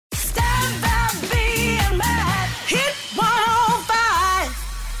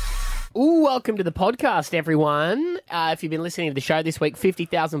welcome to the podcast, everyone. If you've been listening to the show this week,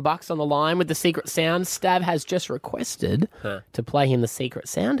 $50,000 on the line with the secret sound. Stav has just requested to play him the secret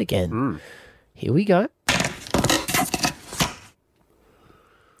sound again. Here we go.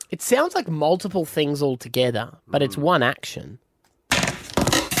 It sounds like multiple things all together, but it's one action.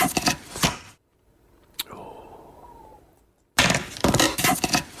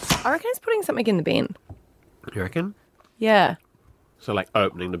 I reckon it's putting something in the bin. You reckon? Yeah. So like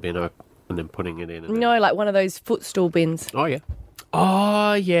opening the bin up and then putting it in. And No, like one of those footstool bins. Oh, yeah.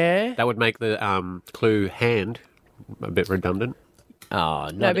 Oh, yeah. That would make the clue hand a bit redundant. Oh,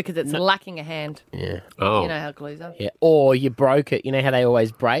 No, because it's lacking a hand. Yeah. Oh. You know how clues are. Yeah. Or you broke it. You know how they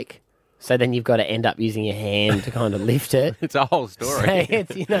always break? So then you've got to end up using your hand to kind of lift it. It's a whole story. So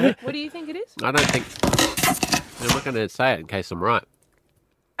it's, you know. What do you think it is? I don't think... I'm not going to say it in case I'm right.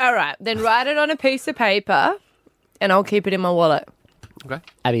 All right, then write it on a piece of paper and I'll keep it in my wallet. Okay.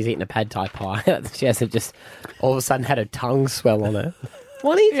 Abby's eating a pad thai pie. She has just all of a sudden had her tongue swell on her.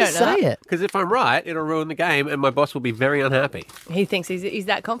 Why don't you just don't know say that. it? Because if I'm right, it'll ruin the game and my boss will be very unhappy. He thinks he's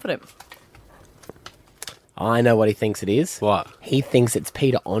that confident. I know what he thinks it is. What? He thinks it's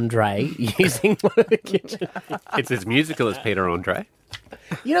Peter Andre using one of the kitchen. It's as musical as Peter Andre.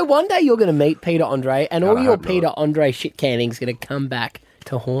 You know, one day you're going to meet Peter Andre and all I your hope Peter not. Andre shit canning's going to come back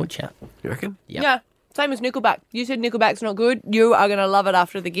to haunt you. You reckon? Yep. Yeah, same as Nickelback. You said Nickelback's not good. You are going to love it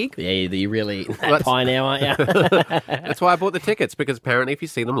after the gig. Yeah, you really eating that Let's- pie now, aren't you? That's why I bought the tickets, because apparently if you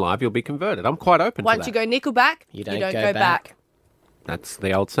see them live, you'll be converted. I'm quite open to Once that. you go Nickelback, You you don't don't, go go back. back. That's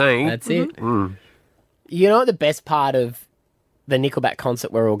the old saying. That's it. You know what the best part of the Nickelback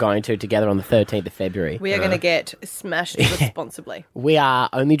concert we're all going to together on the 13th of February? We are going to get smashed responsibly. We are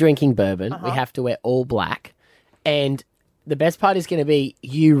only drinking bourbon. We have to wear all black. And the best part is going to be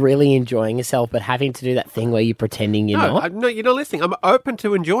you really enjoying yourself, but having to do that thing where you're pretending you're not. No, you're not listening. I'm open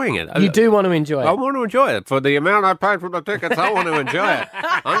to enjoying it. You do want to enjoy I it. want to enjoy it. For the amount I paid for the tickets, I want to enjoy it.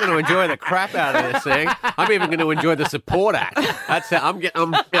 I'm going to enjoy the crap out of this thing. I'm even going to enjoy the support act. That's how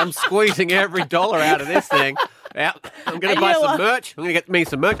I'm squeezing every dollar out of this thing. Yeah, I'm going And to buy you know some what? merch. I'm going to get me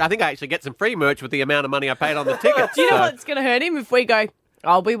some merch. I think I actually get some free merch with the amount of money I paid on the tickets. Do you know So- what's going to hurt him if we go,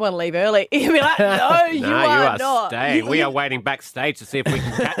 oh, we want to leave early? He'll be like, no, you No, are not. staying. We are waiting backstage to see if we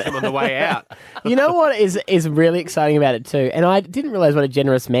can catch him on the way out. You know what is really exciting about it too? And I didn't realise what a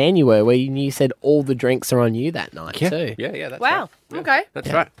generous man you were, where you said all the drinks are on you that night too. Yeah, that's Wow, right. okay. That's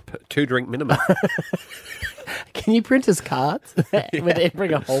right. 2 drink minimum. Can you print us cards with it,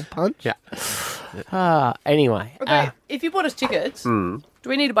 bring a hole punch? Yeah. Anyway. Okay, if you bought us tickets, do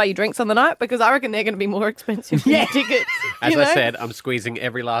we need to buy you drinks on the night? Because I reckon they're going to be more expensive than your tickets. As you I know? said, I'm squeezing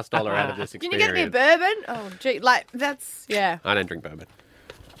every last dollar out of this Can experience. you get me a bourbon? Oh, gee, like, that's, yeah. I don't drink bourbon.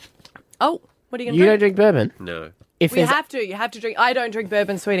 Oh, what are you going You to don't drink? drink bourbon? No. If You there's have to drink. I don't drink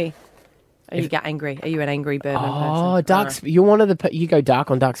bourbon, sweetie. Are you get angry? Are you an angry bourbon person? dark. You're one of the. You go dark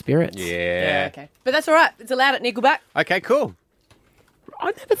on dark spirits. Yeah. Okay. But that's all right. It's allowed at Nickelback. Okay, cool.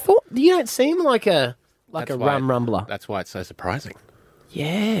 I never thought. You don't seem like a That's rum why- rumbler. That's why it's so surprising.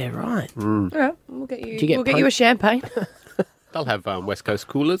 Yeah, right. All right. We'll get you, you get we'll get you a champagne. They'll have West Coast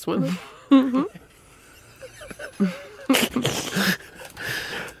coolers, won't they?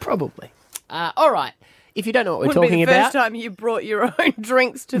 Probably. All right. If you don't know what we're Wouldn't talking be the about, first time you brought your own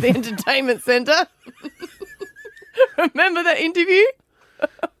drinks to the entertainment centre. Remember that interview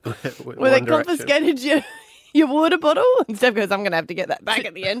where they confiscated your water bottle? And Steph goes, I'm going to have to get that back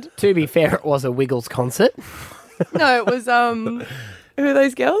at the end. to be fair, it was a Wiggles concert. No, it was, who are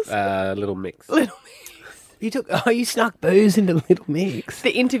those girls? Little mix. Little You snuck booze into Little Mix.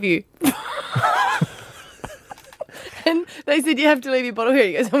 the interview. And they said, you have to leave your bottle here.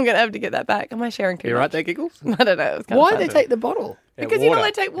 He goes, I'm going to have to get that back. Am I sharing too You much? right there, Giggles? I don't know. It was kind Why of did they take the bottle? Because you know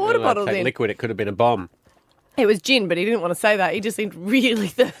they take water They bottles take in. liquid. It could have been a bomb. It was gin, but he didn't want to say that. He just seemed really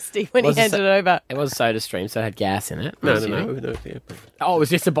thirsty when he Was it handed it over. It was Soda Stream, so it had gas in it. No. Yeah. Oh, it was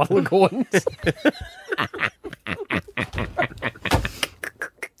just a bottle of Gordon's.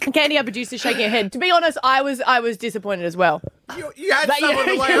 Candy, our producer, shaking her head. To be honest, I was disappointed as well. You had some on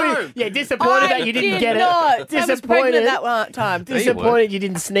the way home. Yeah, disappointed that you didn't get it. I was pregnant Disappointed. that one time. Disappointed you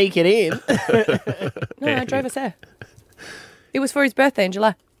didn't sneak it in. No, I drove us there. It was for his birthday in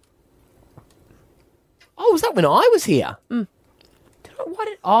July. Oh, was that when I was here? I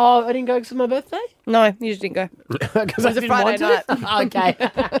didn't go because of my birthday? No, you just didn't go. Because was a Friday Okay.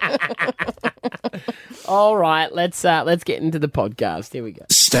 All right, let's get into the podcast. Here we go.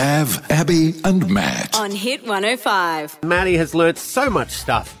 Stav, Abby and Matt. On Hit 105. Matty has learnt so much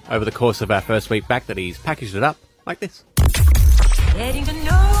stuff over the course of our first week back that he's packaged it up like this. Getting to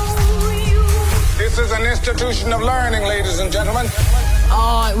know you. This is an institution of learning, ladies and gentlemen.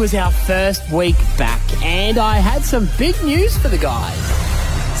 Oh, it was our first week back, and I had some big news for the guys.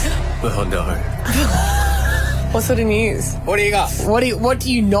 Oh, no. What sort of news? What do you got? What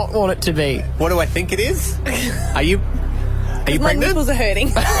do you not want it to be? What do I think it is? Are you My pregnant? nipples are hurting.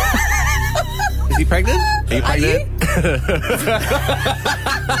 Is he pregnant? Are you pregnant?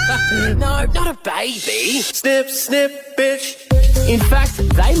 No, not a baby. Snip, snip, bitch. In fact,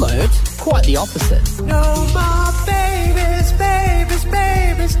 they learnt quite the opposite. No more babies, babies,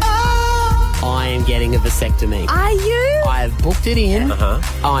 babies. Oh. I am getting a vasectomy. Are you? I have booked it in.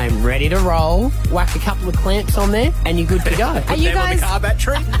 I'm ready to roll. Whack a couple of clamps on there, and you're good to go. Are you Them on guys? the car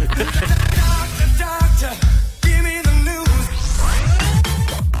battery?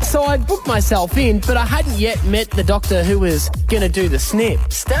 So I booked myself in, but I hadn't yet met the doctor who was going to do the snip.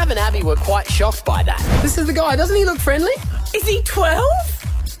 Stav and Abby were quite shocked by that. This is the guy. Doesn't he look friendly? Is he 12?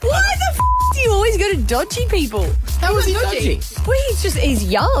 Why the do you always go to dodgy people? How was he dodgy? Well, he's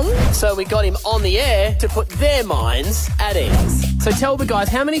young. So we got him on the air to put their minds at ease. So tell the guys,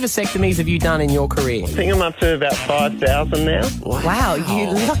 how many vasectomies have you done in your career? I think I'm up to about 5,000 now. Wow, you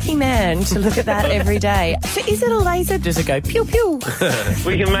lucky man to look at that every day. So is it a laser? Does it go pew pew?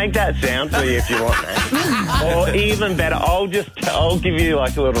 We can make that sound for you if you want that. Or even better, I'll give you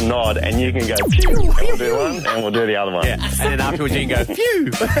like a little nod and you can go pew, and we'll do one and we'll do the other one. Yeah, and then afterwards you can go,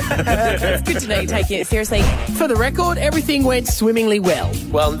 phew. It's good to know you're taking it seriously. For the record, everything went swimmingly well.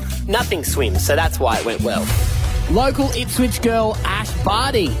 Well, nothing swims, so that's why it went well. Local Ipswich girl Ash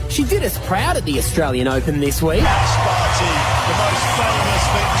Barty. She did us proud at the Australian Open this week. Ash Barty, the most famous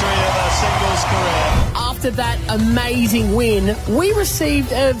victory of her singles career. After that amazing win, we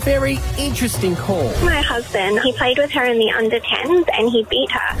received a very interesting call. My husband, he played with her in the under-10s and he beat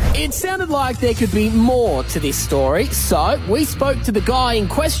her. It sounded like there could be more to this story, so we spoke to the guy in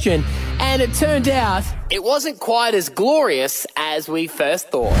question, and it turned out it wasn't quite as glorious as we first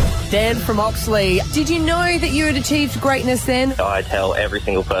thought. Dan from Oxley. Did you know that you had achieved greatness then? I tell every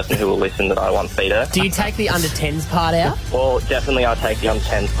single person who will listen that I once beat her. Do you take the under-10s part out? Well, definitely I take the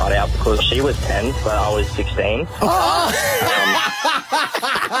under-10s part out because she was 10, but I was 16.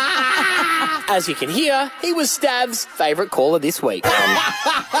 As you can hear, he was Stav's favourite caller this week.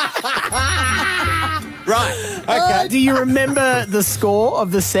 Right, okay. Do you remember the score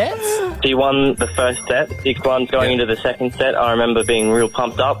of the sets? She won the first set. 6-1 going into the second set. I remember being real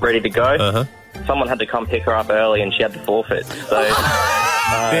pumped up, ready to go. Someone had to come pick her up early and she had to forfeit. So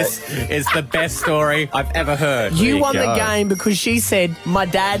This is the best story I've ever heard. You won the game because she said, my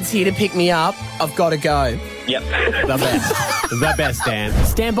dad's here to pick me up. I've got to go. Yep. The best. The best, Dan.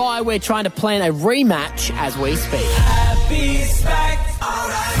 Stand by. We're trying to plan a rematch as we speak.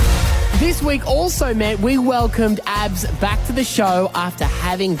 This week also meant we welcomed Abs back to the show after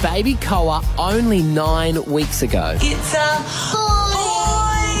having baby Koa only 9 weeks ago. It's a boy!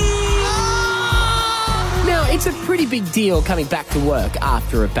 Now, it's a pretty big deal coming back to work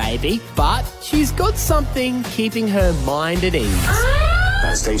after a baby, but she's got something keeping her mind at ease.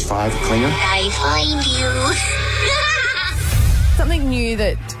 Stage 5, cleaner. I find you. Something new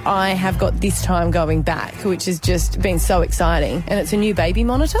that I have got this time going back, which has just been so exciting, and it's a new baby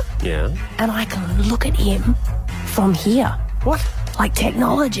monitor. Yeah. And I can look at him from here. What? Like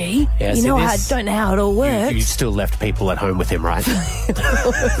technology. Yeah, you see, know, I this- don't know how it all works. You still left people at home with him, right?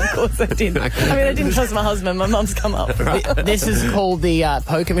 Of course I did. I mean, I didn't trust my husband. My mum's come up. This is called the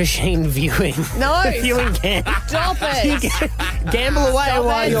poker machine viewing. No. Viewing game. Stop it. Gamble away Stop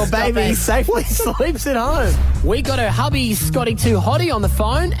while it. your Stop baby it. safely sleeps at home. We got her hubby, Scotty Too Hottie, on the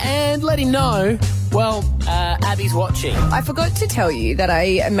phone and let him know, well, Abby's watching. I forgot to tell you that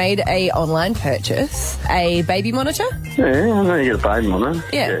I made a online purchase, a baby monitor. Yeah, I know you got a baby monitor.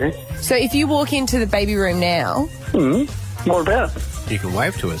 Yeah. So if you walk into the baby room now... What about? You can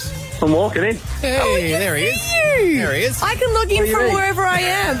wave to us. I'm walking in. Hey, there he is. There he is. I can log in from wherever I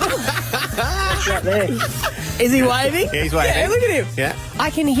am. Right there. Is he waving? Yeah, he's waving. Yeah, look at him. Yeah. I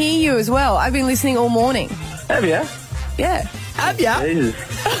can hear you as well. I've been listening all morning. Have you? Yeah. Have ya? Jesus.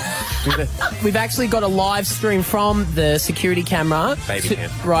 We've actually got a live stream from the security camera Baby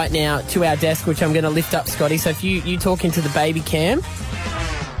cam. right now to our desk, which I'm going to lift up, Scotty. So if you talk into the baby cam.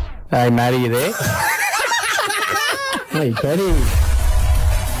 Hey, Matty, you there? Hey, Teddy.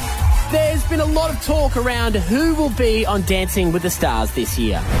 There's been a lot of talk around who will be on Dancing with the Stars this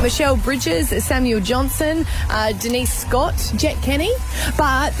year. Michelle Bridges, Samuel Johnson, Denise Scott, Jet Kenny.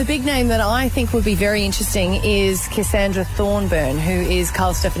 But the big name that I think would be very interesting is Cassandra Thornburn, who is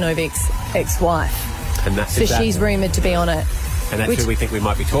Carl Stefanovic's ex-wife. And that's So she's rumoured to be on it. And that's who we think we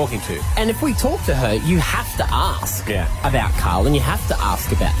might be talking to. And if we talk to her, you have to ask about Carl and you have to ask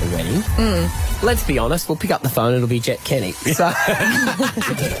about the wedding. Let's be honest, we'll pick up the phone, it'll be Jet Kenny. So,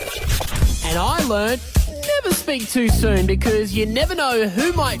 and I learned never speak too soon because you never know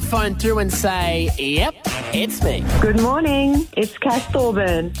who might phone through and say, yep, it's me. Good morning, it's Cass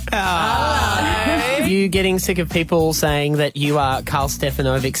Thorburn. You getting sick of people saying that you are Carl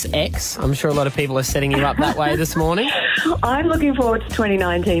Stefanovic's ex? I'm sure a lot of people are setting you up that way this morning. I'm looking forward to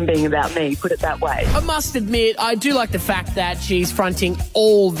 2019 being about me, put it that way. I must admit, I do like the fact that she's fronting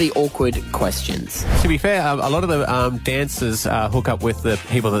all the awkward questions. To be fair, a lot of the dancers hook up with the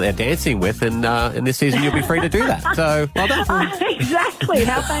people that they're dancing with, and in this season you'll be free to do that. So, well done. Exactly,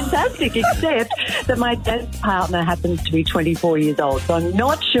 how fantastic, except that my dance partner happens to be 24 years old, so I'm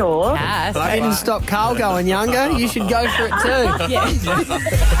not sure. Cass, I didn't stop Carl going younger. You should go for it too.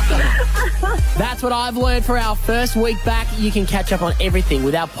 That's what I've learned for our first week back. You can catch up on everything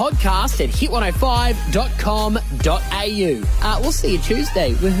with our podcast at hit105.com.au. We'll see you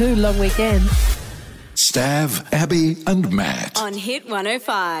Tuesday. Woohoo, long weekend. Stav, Abby and Matt. On Hit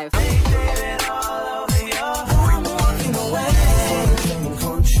 105.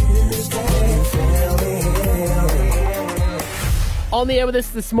 On the air with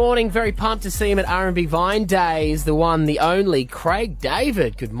us this morning, very pumped to see him at RNB Vine Days, the one, the only, Craig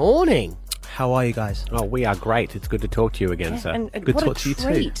David. Good morning. How are you guys? Oh, we are great. It's good to talk to you again, sir. And good to talk to you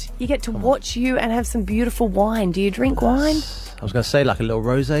too. You get to watch you and have some beautiful wine. Do you drink wine? I was going to say like a little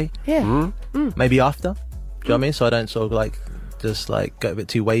rosé. Yeah. Maybe after. Do you know what I mean? So I don't sort of like just like go a bit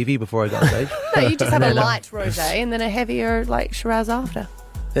too wavy before I go on stage. No, you just have a light rosé and then a heavier like Shiraz after.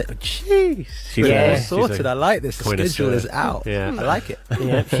 Jeez. She's sorted. I like this. The schedule is out. Yeah. I like it.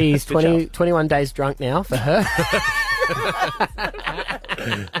 Yeah, she's 21 days drunk now for her.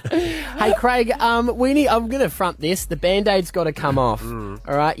 Hey, Craig, I'm going to front this. The Band-Aid's got to come off. All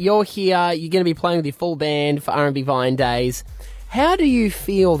right, you're here. You're going to be playing with your full band for RNB Vine Days. How do you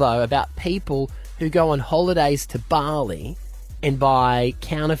feel, though, about people who go on holidays to Bali and buy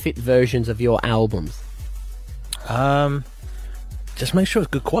counterfeit versions of your albums? Just make sure it's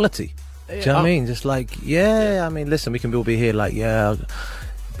good quality. Do you know what I mean? Just like, I mean, listen, we can all be here like,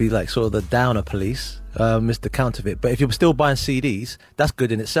 be like sort of the downer police, Mr. Counterfeit. But if you're still buying CDs, that's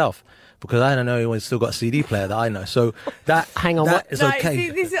good in itself. Because I don't know anyone's still got a CD player that I know. So that hang on, that is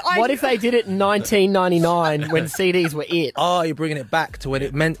okay. What if they did it in 1999 when CDs were it? Oh, you're bringing it back to when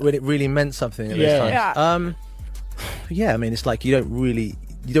it really meant something at this time. I mean, it's like you don't really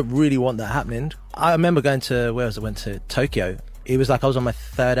want that happening. I remember going to went to Tokyo. It was like I was on my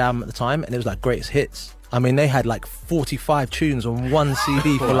third album at the time, and it was like greatest hits. I mean, they had like 45 tunes on one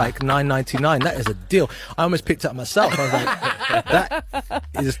CD for like $9.99. That is a deal. I almost picked it up myself. I was like, that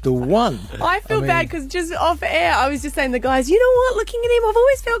is the one. I feel bad because just off air, I was just saying to the guys, you know what? Looking at him, I've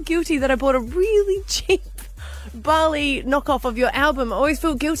always felt guilty that I bought a really cheap Bali knockoff of your album. I always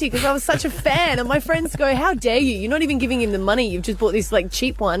feel guilty because I was such a fan, and my friends go, how dare you, you're not even giving him the money, you've just bought this like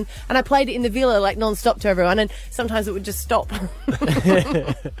cheap one. And I played it in the villa like non-stop to everyone, and sometimes it would just stop.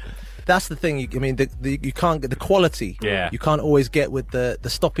 That's the thing. I mean, you can't get the quality. Yeah. You can't always get with the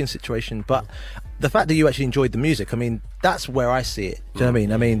stopping situation. But the fact that you actually enjoyed the music, I mean, that's where I see it. Do you know what I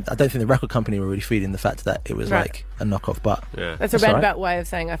mean? I mean, I don't think the record company were really feeding the fact that it was like a knockoff. But that's a roundabout way of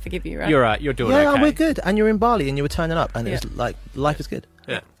saying I forgive you, right? You're right. You're doing okay. Yeah, we're good. And you're in Bali and you were turning up, and it was like life is good.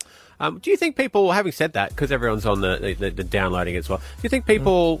 Yeah. Do you think people, having said that, because everyone's on the downloading as well, do you think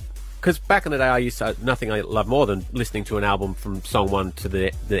people? Because back in the day, I used to nothing I love more than listening to an album from song one to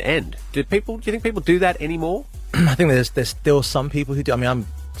the end. Do you think people do that anymore? I think there's still some people who do. I mean, I'm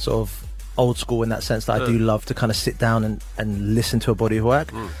sort of old school in that sense that I do love to kind of sit down and listen to a body of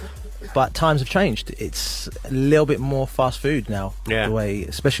work. But times have changed. It's a little bit more fast food now. Yeah. The way,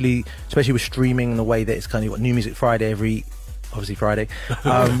 especially with streaming, and the way that it's kind of got New Music Friday obviously Friday.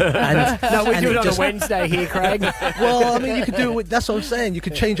 No, we do it on a Wednesday here, Craig. Well, I mean, you could do it. That's what I'm saying. You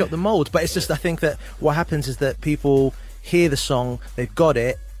could change up the mold, but it's just I think that what happens is that people hear the song, they've got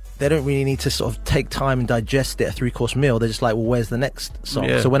it. They don't really need to sort of take time and digest it, a 3-course meal. They're just like, well, where's the next song?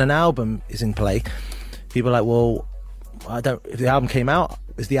 Yeah. So when an album is in play, people are like, well, if the album came out,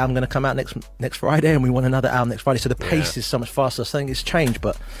 is the album going to come out next Friday? And we want another album next Friday. So the pace is so much faster. So I think it's changed,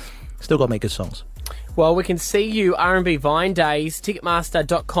 but still got to make good songs. Well, we can see you RNB Vine Days.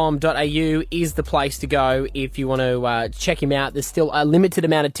 Ticketmaster.com.au is the place to go if you want to check him out. There's still a limited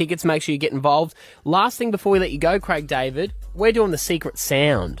amount of tickets. Make sure you get involved. Last thing before we let you go, Craig David, we're doing the Secret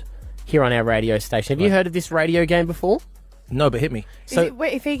Sound here on our radio station. Have you heard of this radio game before? No, but hit me. So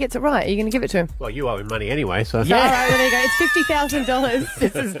wait, if he gets it right, are you going to give it to him? Well, you owe him money anyway, so... Yeah. All right, well, there you go. It's $50,000.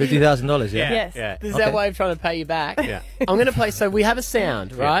 $50,000, yeah? Yes. Yeah. This is our way of trying to pay you back. Yeah. I'm going to play... So we have a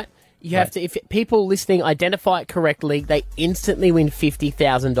sound, right? You have to... If people listening identify it correctly, they instantly win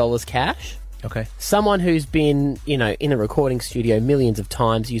 $50,000 cash. Okay. Someone who's been, in the recording studio millions of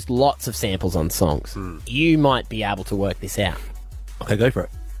times, used lots of samples on songs. You might be able to work this out. Okay, go for it.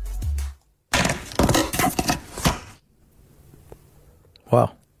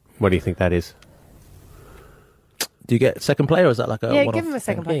 Wow. What do you think that is? Do you get second player, or is that like a one-off? Give him a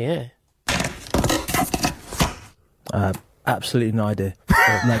second player. Yeah. Absolutely no idea.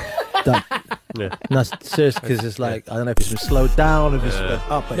 No, seriously, because it's like, I don't know if it's been slowed down, if it's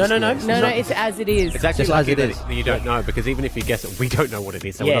up. No, it's as it is. It's actually Just like as it is. You don't know, because even if you guess it, we don't know what it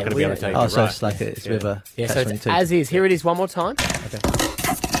is, so we're not going to be able to tell you. Oh, so right. it's like it's a bit of a so it's as is. Here it is one more time. Okay.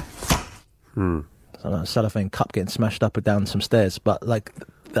 So cellophane cup getting smashed up or down some stairs, but like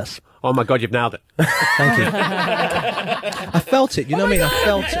that's... Oh my God, you've nailed it. Thank you. I felt it, you know what I mean? I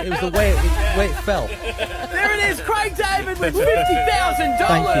felt it. It was the way it fell. There it is, Craig David with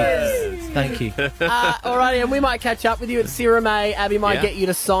 $50,000. Thank you. Alrighty, and we might catch up with you at Serum A. Abby might get you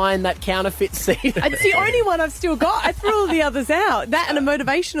to sign that counterfeit CD. It's the only one I've still got. I threw all the others out. That and a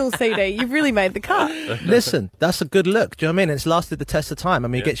motivational CD. You've really made the cut. Listen, that's a good look. Do you know what I mean? It's lasted the test of time. I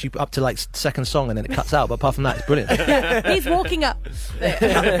mean, it gets you up to like second song and then it cuts out. But apart from that, it's brilliant. He's walking up.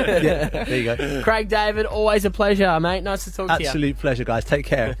 Yeah, there you go. Craig David, always a pleasure, mate. Nice to talk to you. Absolute pleasure, guys. Take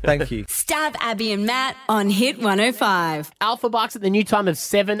care. Thank you. Stav, Abby and Matt on Hit 105. Alpha Bucks at the new time of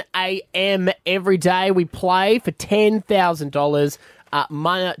 7 a.m. every day. We play for $10,000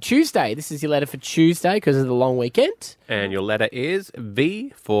 Tuesday. This is your letter for Tuesday because of the long weekend. And your letter is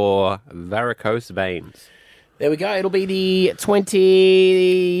V for varicose veins. There we go. It'll be the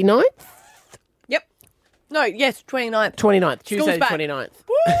 29th? Yep. No, yes, 29th. 29th. Tuesday the 29th.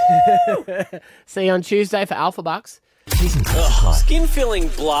 Woo! See you on Tuesday for Alpha Bucks. Skin filling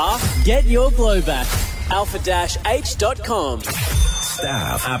blah? Get your glow back. alpha-h.com.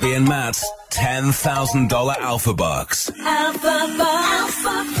 Stav, Abby and Matt's $10,000 Alpha Bucks. Alpha Bucks.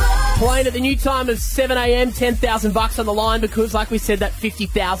 Playing at the new time of 7 a.m, $10,000 on the line because, like we said, that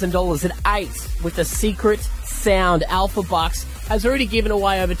 $50,000 at 8 with a secret sound. Alpha Bucks has already given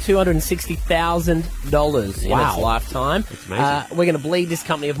away over $260,000 in its lifetime. That's amazing. We're going to bleed this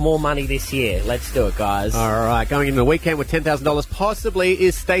company of more money this year. Let's do it, guys. All right, going into the weekend with $10,000 possibly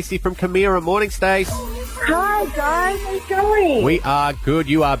is Stacey from Camira. Morning, Stace. Hi, guys. How's it going? We are good.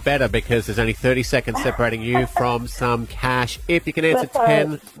 You are better because there's only 30 seconds separating you from some cash. If you can answer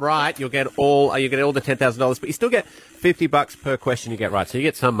 10 right, you'll get all the $10,000, but you still get $50 per question you get right. So you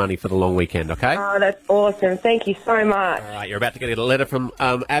get some money for the long weekend, okay? Oh, that's awesome. Thank you so much. All right, you're about to get a letter from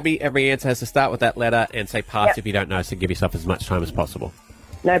Abby. Every answer has to start with that letter and say pass if you don't know, so give yourself as much time as possible.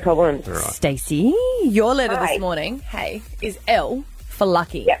 No problem. All right. Stacey, your letter this morning, is L for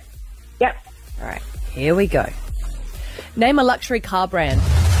lucky. Yep. All right, here we go. Name a luxury car brand.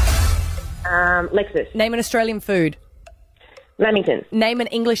 Lexus. Name an Australian food. Lamington. Name an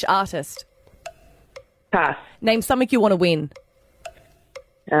English artist. Pass. Name something you want to win.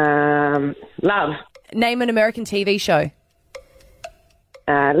 Love. Name an American TV show.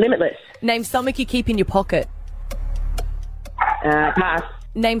 Limitless. Name something you keep in your pocket. Pass.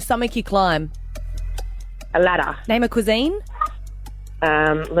 Name something you climb. A ladder. Name a cuisine.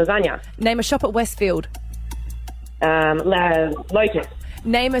 Lasagna. Name a shop at Westfield. Lotus.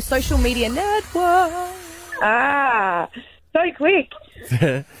 Name a social media network. So quick.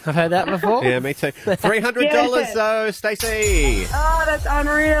 I've heard that before. Yeah, me too. $300 though, Stacey. Oh, that's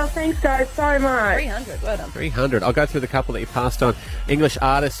unreal. Thanks, guys, so much. 300. Well done. 300. I'll go through the couple that you passed on. English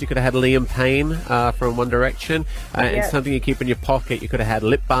artists, you could have had Liam Payne from One Direction. And something you keep in your pocket, you could have had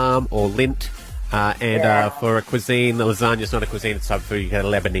lip balm or lint. For a cuisine, the lasagna's not a cuisine, it's sub food. You get a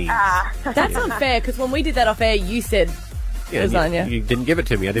Lebanese. That's unfair, because when we did that off air, you said lasagna. You didn't give it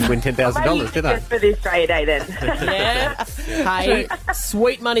to me. I didn't win $10,000, did I? Just for this Australia Day, then. Hey,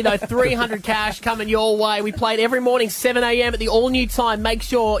 sweet money though. 300 cash coming your way. We played every morning, 7 a.m. at the all-new time. Make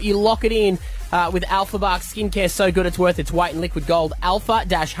sure you lock it in with Alpha Bucks. Skincare so good it's worth its weight in liquid gold.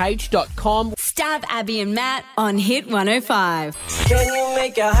 alpha-h.com. Stav, Abby and Matt on Hit 105. Can you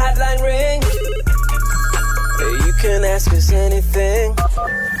make a hotline ring? You can ask us anything.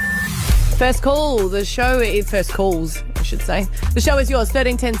 First call. The show is first calls, I should say. The show is yours,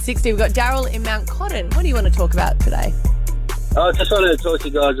 131060. We've got Daryl in Mount Cotton. What do you want to talk about today? I just wanted to talk to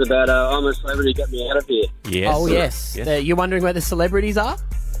you guys about I'm a Celebrity, Get Me Out of Here. Yes. Oh, yes. You're wondering where the celebrities are?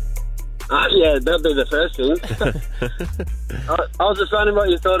 Yeah, that'd be the first thing. I was just wondering what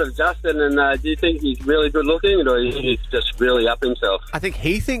you thought of Justin, and do you think he's really good looking, or do you think he's just really up himself? I think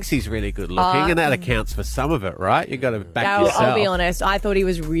he thinks he's really good looking, and that accounts for some of it, right? You got to back yourself. I'll be honest, I thought he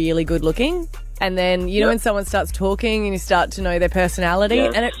was really good looking. And then, you know, when someone starts talking and you start to know their personality,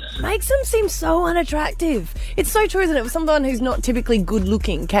 and it makes them seem so unattractive. It's so true, isn't it? Someone who's not typically good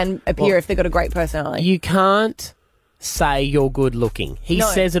looking can appear if they've got a great personality. You can't say you're good looking. He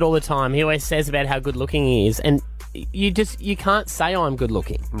says it all the time. He always says about how good looking he is. And you can't say I'm good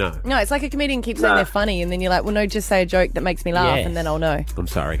looking. No, it's like a comedian keeps saying they're funny, and then you're like, well, no, just say a joke that makes me laugh, and then I'll know. I'm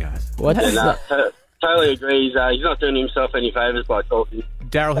sorry, guys. What? Totally agree. He's not doing himself any favours by talking.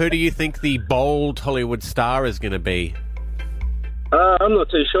 Daryl, who do you think the bold Hollywood star is going to be? I'm not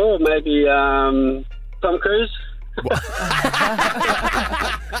too sure. Maybe Tom Cruise.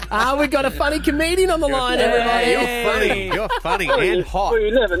 We've got a funny comedian on the line, everybody. You're funny and hot. Well,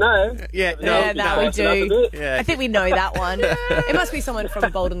 you never know. Yeah, we do. Yeah. I think we know that one. It must be someone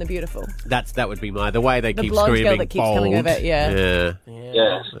from Bold and the Beautiful. That would be the way they the keep blonde screaming girl that keeps bold. coming over. Yeah,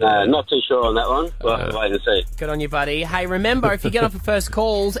 not too sure on that one. We'll have to wait and see. Good on you, buddy. Hey, remember, if you get off the first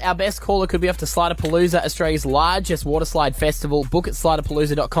calls, our best caller could be off to Sliderpalooza, Australia's largest water slide festival. Book at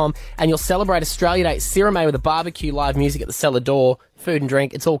sliderpalooza.com, and you'll celebrate Australia Day at Cirame with a barbecue, live music at the cellar door, food and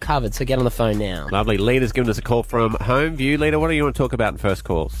drink. It's all covered, so get on the phone now. Lovely. Leader's giving us a call from Homeview. Leader, what do you want to talk about in first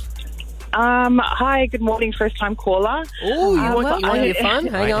calls? Hi, good morning, first-time caller. Oh, you want your fun?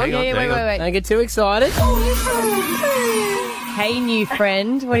 Hang on. Wait. Don't get too excited. Hey, new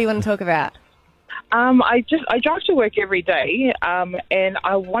friend. What do you want to talk about? I drive to work every day, and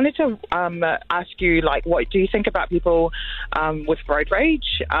I wanted to ask you, like, what do you think about people with road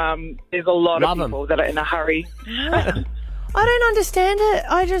rage? There's a lot of people that are in a hurry. I don't understand it.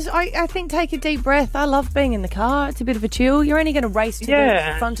 I think take a deep breath. I love being in the car. It's a bit of a chill. You're only going to race to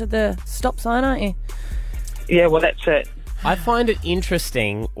the front of the stop sign, aren't you? Yeah, well, that's it. I find it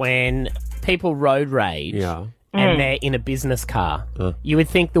interesting when people road rage. Yeah. And they're in a business car. You would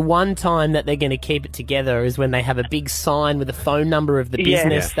think the one time that they're going to keep it together is when they have a big sign with the phone number of the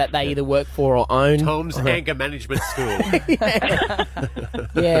business that they either work for or own. Tom's Anger Management School.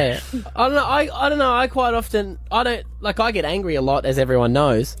 Yeah. I don't know. I quite often, I get angry a lot, as everyone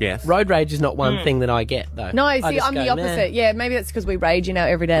knows. Yes. Road rage is not one thing that I get, though. No, see, I'm the opposite. Man. Yeah, maybe that's because we rage in our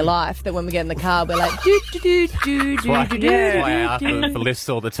everyday life, that when we get in the car, we're like, That's why I ask for lifts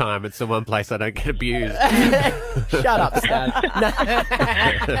all the time. It's the one place I don't get abused. Shut up, Stav.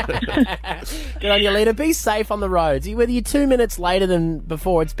 Good on you, leader. Be safe on the roads. Whether you're 2 minutes later than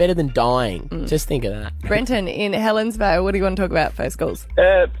before, it's better than dying. Just think of that. Brenton in Helensvale, what do you want to talk about first calls?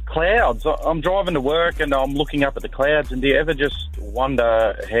 Clouds. I'm driving to work and I'm looking up at the clouds, and do you ever just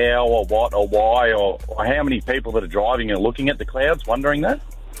wonder how or what or why or how many people that are driving are looking at the clouds wondering that?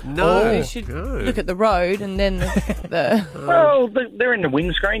 No. You should look at the road and then the... Well, they're in the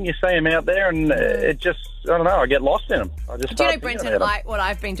windscreen. You see them out there, and it just, I don't know, I get lost in them. Do you know, Brenton, what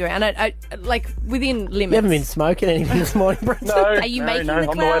I've been doing? And I like, within limits... You haven't been smoking anything this morning, Brenton? No, Are you making the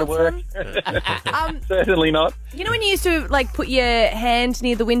on the way to work. Certainly not. You know when you used to, like, put your hand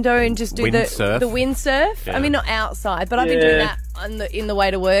near the window and just do Windsurf. the windsurf? Yeah. I mean, not outside, but I've been doing that in the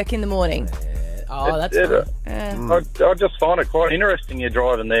way to work in the morning. Oh, that's fun. I just find it quite interesting you're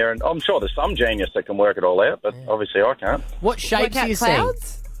driving there, and I'm sure there's some genius that can work it all out, but obviously I can't. What shapes do you see?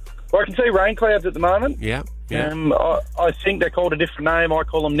 Clouds? Well, I can see rain clouds at the moment. Yeah. I think they're called a different name. I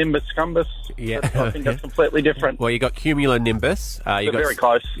call them nimbus cumbus. Yeah. I think that's completely different. Well, you got cumulonimbus. They're very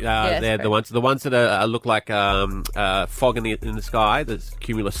close. They're the ones that look like fog in the sky. There's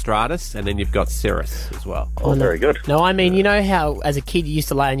cumulus-stratus, and then you've got cirrus as well. Oh, very good. No, I mean, you know how as a kid you used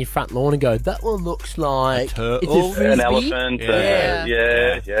to lay on your front lawn and go, that one looks like turtle. it's a frisbee? An elephant.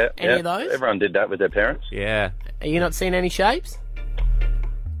 Yeah. Any of those? Everyone did that with their parents. Yeah. Are you not seeing any shapes?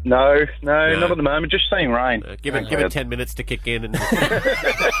 No, not at the moment. Just seeing rain. Give it 10 minutes to kick in, and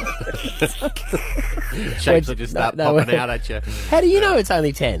shapes will just start popping out at you. How do you know it's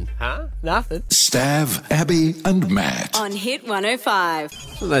only 10? Huh? Nothing. Stav, Abby and Matt. On Hit 105.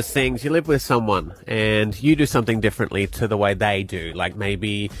 One of those things, you live with someone and you do something differently to the way they do. Like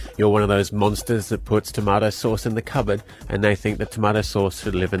maybe you're one of those monsters that puts tomato sauce in the cupboard and they think that tomato sauce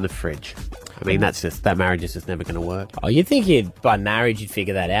should live in the fridge. I mean, that marriage is just never going to work. Oh, you'd think by marriage you'd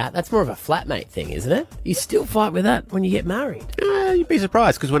figure that out. That's more of a flatmate thing, isn't it? You still fight with that when you get married. You'd be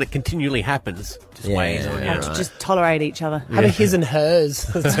surprised because when it continually happens, just weighs on you. Have to just tolerate each other. Have a his and hers.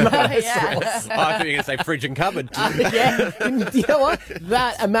 That's Oh, I thought you were going to say fridge and cupboard. Yeah. You know what?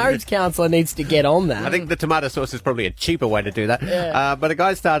 A marriage counsellor needs to get on that. I think the tomato sauce is probably a cheaper way to do that. Yeah. But a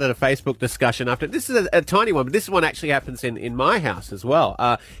guy started a Facebook discussion after. This is a tiny one, but this one actually happens in my house as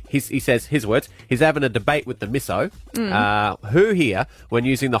well. He says, his words, he's having a debate with the misso. Who here, when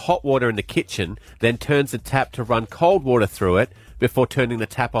using the hot water in the kitchen, then turns the tap to run cold water through it before turning the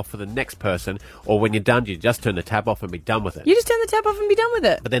tap off for the next person, or when you're done, you just turn the tap off and be done with it. You just turn the tap off and be done with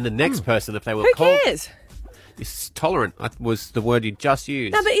it. But then the next person, if they were Who cold... cares? It's tolerant, was the word you just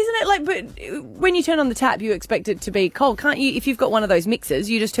used. No, but isn't it like, but when you turn on the tap, you expect it to be cold. Can't you, if you've got one of those mixers,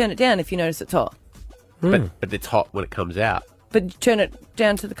 you just turn it down if you notice it's hot. But it's hot when it comes out. But turn it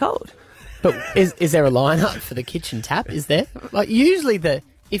down to the cold. But is there a lineup for the kitchen tap? Is there? Like usually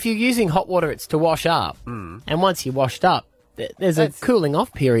if you're using hot water, it's to wash up, and once you're washed up, there's a cooling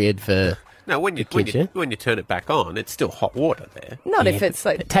off period for. No, when you turn it back on, it's still hot water there. Not if it's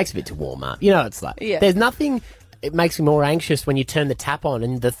like it takes a bit to warm up. You know, it's like Yeah. there's nothing. It makes me more anxious when you turn the tap on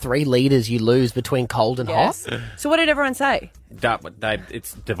and the 3 litres you lose between cold and Yes. hot. So what did everyone say?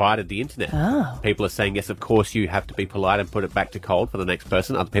 It's divided the internet. Oh. People are saying, yes, of course you have to be polite and put it back to cold for the next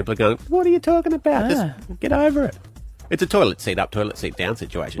person. Other people are going, what are you talking about? Just get over it. It's a toilet seat up, toilet seat down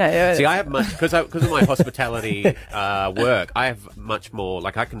situation. No, See, I have much, because of my hospitality work, I have much more,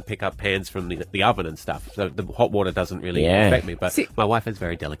 like I can pick up pans from the oven and stuff, so the hot water doesn't really affect me, but my wife has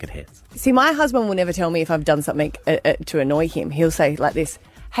very delicate hands. See, my husband will never tell me if I've done something to annoy him. He'll say like this,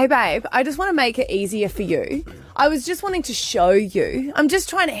 hey, babe, I just want to make it easier for you. I was just wanting to show you. I'm just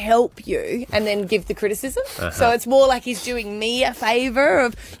trying to help you, and then give the criticism. So it's more like he's doing me a favour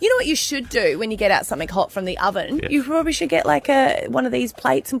of, you know what you should do when you get out something hot from the oven? Yeah. You probably should get like one of these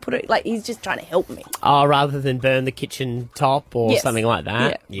plates and put it, like he's just trying to help me. Oh, rather than burn the kitchen top or Yes. something like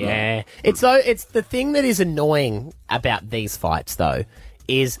that. Yeah. It's the thing that is annoying about these fights though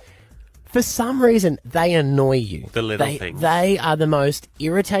is for some reason they annoy you. The little things. They are the most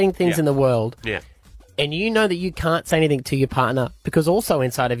irritating things in the world. Yeah. And you know that you can't say anything to your partner because also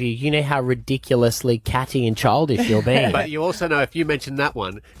inside of you, you know how ridiculously catty and childish you're being. But you also know if you mention that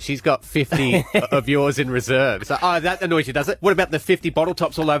one, she's got 50 of yours in reserve. So, that annoys you, does it? What about the 50 bottle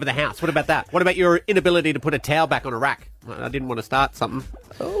tops all over the house? What about that? What about your inability to put a towel back on a rack? I didn't want to start something.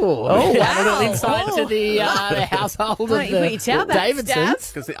 Oh, wow. A little insight to the household of Right, you put your towel back,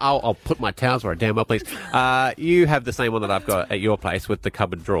 Davidsons. Because I'll put my towels where I damn well please. You have the same one that I've got at your place with the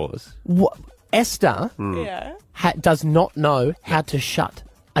cupboard drawers. What? Esther does not know how to shut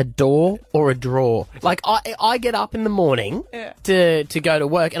a door or a drawer. Like, I get up in the morning to go to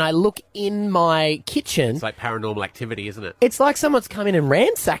work and I look in my kitchen. It's like paranormal activity, isn't it? It's like someone's come in and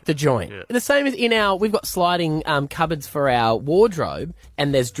ransacked the joint. Yeah. The same as we've got sliding cupboards for our wardrobe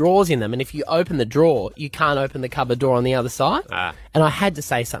and there's drawers in them. And if you open the drawer, you can't open the cupboard door on the other side. And I had to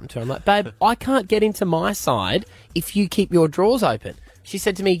say something to her. I'm like, babe, I can't get into my side if you keep your drawers open. She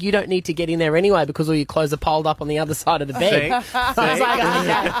said to me, you don't need to get in there anyway because all your clothes are piled up on the other side of the bed. See? I was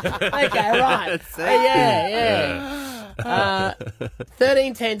like, okay, right. See? Yeah.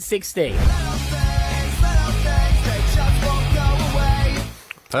 13, 10, 16.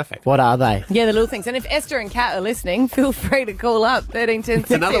 Perfect. What are they? Yeah, the little things. And if Esther and Kat are listening, feel free to call up 13 10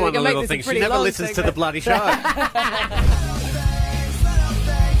 60. Another We one of can the make little this a things. She pretty never long listens to the segment. bloody show.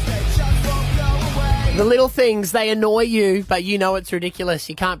 The little things, they annoy you, but you know it's ridiculous.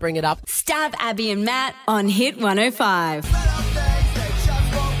 You can't bring it up. Stav, Abby and Matt on Hit 105.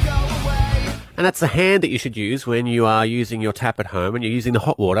 And that's the hand that you should use when you are using your tap at home and you're using the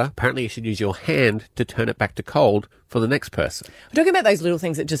hot water. Apparently you should use your hand to turn it back to cold for the next person. I'm talking about those little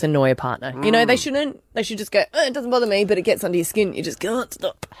things that just annoy a partner. You know, they shouldn't. They should just go, it doesn't bother me, but it gets under your skin. You just can't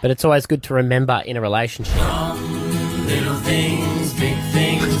stop. But it's always good to remember in a relationship. Little things, big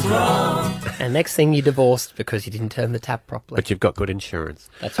things wrong. And next thing you're divorced because you didn't turn the tap properly. But you've got good insurance.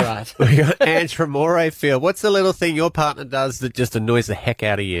 That's right. We got Ange from Morayfield. What's the little thing your partner does that just annoys the heck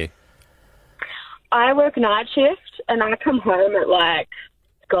out of you? I work night shift and I come home at like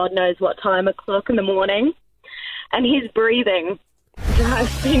God knows what time o'clock in the morning, and his breathing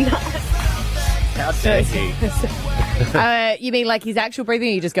drives me nuts. How sexy. You mean like his actual breathing,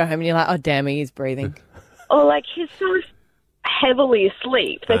 or you just go home and you're like, oh, damn, he is breathing? Or like he's so heavily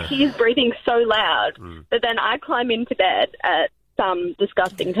asleep that he's breathing so loud that then I climb into bed at some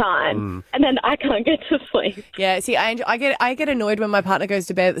disgusting time and then I can't get to sleep. Yeah, see, I get annoyed when my partner goes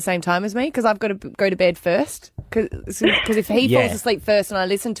to bed at the same time as me because I've got to go to bed first. Because if he falls asleep first and I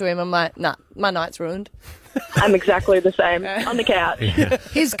listen to him, I'm like, nah, my night's ruined. I'm exactly the same on the couch.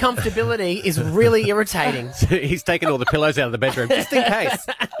 His comfortability is really irritating. He's taken all the pillows out of the bedroom just in case.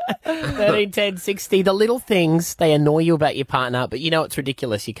 13, 10, 60. The little things, they annoy you about your partner, but you know it's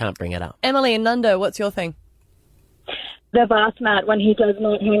ridiculous. You can't bring it up. Emily and Nundo, what's your thing? The bath mat when he does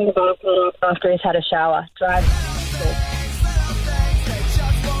not hang the bath mat up after he's had a shower. Drives.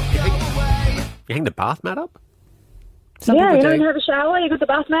 You hang the bath mat up? You don't have a shower, you got the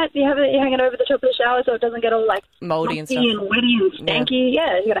bath mat, you hang it over the top of the shower so it doesn't get all like mouldy and stuff. And wetty and stanky.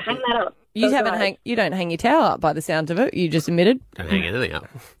 Yeah, you got to hang that up. You don't hang your towel up by the sound of it. You just admitted. Don't hang anything up.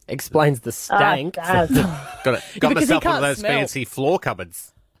 Explains the stank. Got myself one of those fancy floor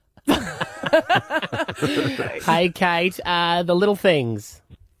cupboards. Hey, Kate, the little things.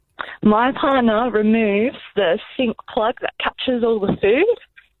 My partner removes the sink plug that catches all the food.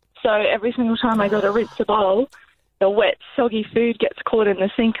 So every single time I go to rinse the bowl, the wet, soggy food gets caught in the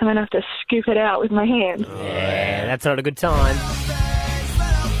sink and then I have to scoop it out with my hands. Yeah, that's not a good time.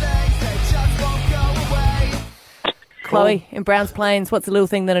 Chloe, in Browns Plains, what's the little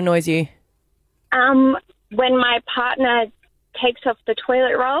thing that annoys you? When my partner takes off the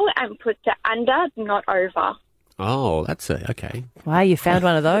toilet roll and puts it under, not over. Oh, that's okay. Wow, you found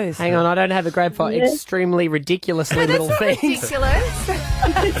one of those. Hang on, I don't have a grade for extremely ridiculously little things. Ridiculous.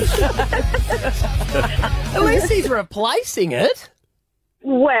 At least he's replacing it.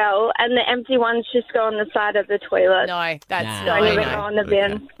 Well, and the empty ones just go on the side of the toilet. No, that's Don't even go on the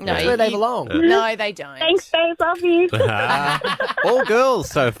bin. No, That's where they belong. No, they don't. Thanks, babe. Love you. All girls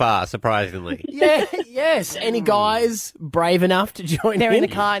so far, surprisingly. Yeah, yes. Any guys brave enough to join They're in in?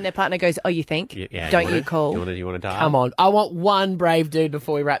 the car and their partner goes, oh, you think? Yeah, Don't you call? You want to die? Come on. I want one brave dude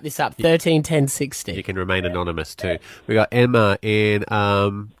before we wrap this up. 13, 10, 60. You can remain anonymous too. We got Emma in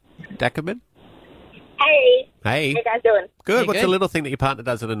Dackerman. Hey. Hey. How you guys doing? Good. What's the little thing that your partner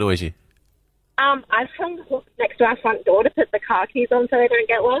does that annoys you? I've hung the hook next to our front door to put the car keys on so they don't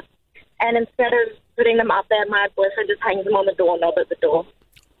get lost. And instead of putting them up there, my boyfriend just hangs them on the doorknob at the door.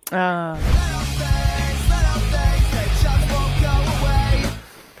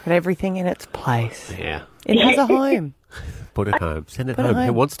 Put everything in its place. Yeah. It has a home. Put it home. Send it Put it home. It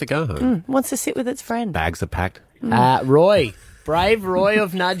home. wants to go home. Wants to sit with its friend. Bags are packed. Roy. Brave Roy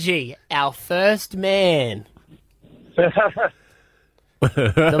of Nudgee. Our first man. The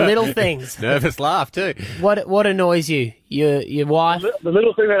little things. Nervous laugh too. What annoys you? Your wife? The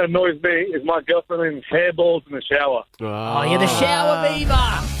little thing that annoys me is my girlfriend leaving hairballs in the shower. Oh, you're the shower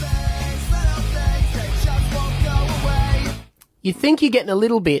beaver. You think you're getting a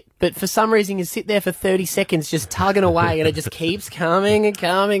little bit, but for some reason you sit there for 30 seconds just tugging away and it just keeps coming and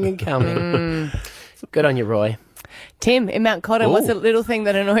coming and coming. Good on you, Roy. Tim, in Mount Cotter, what's the little thing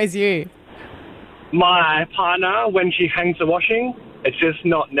that annoys you? My partner, when she hangs the washing, it's just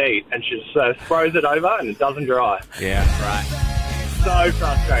not neat, and she just throws it over and it doesn't dry. Yeah, right. So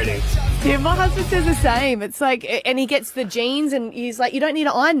frustrating. Yeah, my husband says the same. It's like, and he gets the jeans and he's like, you don't need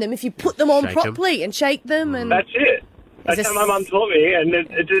to iron them if you put them on Shake 'em. properly and shake them. And That's it. That's It's how just- my mum taught me, and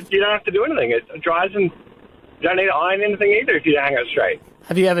it just, you don't have to do anything. It dries, and you don't need to iron anything either if you hang it straight.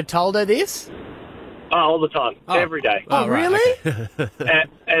 Have you ever told her this? Oh, all the time, every day. Oh, really?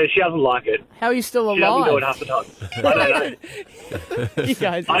 And she doesn't like it. How are you still She doesn't do it alive? half the time. I don't know. you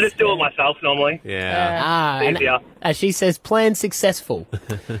guys I just do it myself normally. Yeah. It's easier. As she says, plan successful.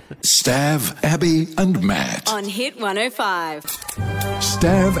 Stav, Abby, and Matt. On Hit 105.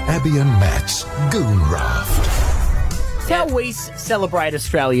 Stav, Abby, and Matt's Goon Raft. It's how we celebrate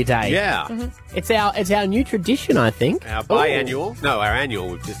Australia Day. Yeah. It's our new tradition, I think. Our biannual. No, our annual.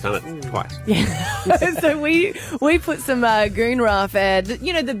 We've just done it twice. so we put some goon raft,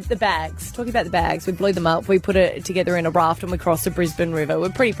 the bags. Talking about the bags, we blew them up. We put it together in a raft and we crossed the Brisbane River. We're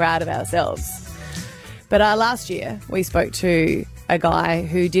pretty proud of ourselves. But last year we spoke to a guy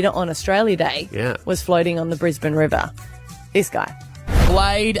who did it on Australia Day. Yeah. Was floating on the Brisbane River. This guy.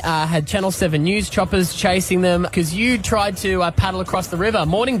 Blade had Channel 7 news choppers chasing them because you tried to paddle across the river.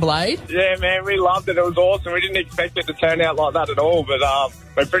 Morning, Blade. Yeah, man, we loved it. It was awesome. We didn't expect it to turn out like that at all, but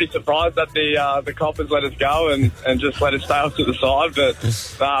we're pretty surprised that the coppers let us go and just let us stay off to the side,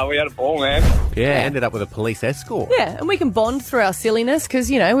 but we had a ball, man. Yeah, ended up with a police escort. Yeah, and we can bond through our silliness because,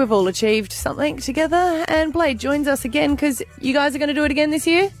 we've all achieved something together. And Blade joins us again because you guys are going to do it again this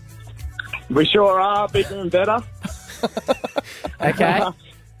year? We sure are, bigger and better. Okay.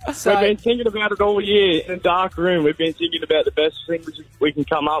 We've been thinking about it all year in a dark room. We've been thinking about the best things we can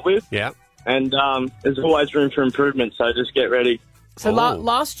come up with. Yeah. And there's always room for improvement, so just get ready. So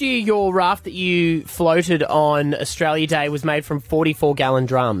last year, your raft that you floated on Australia Day was made from 44-gallon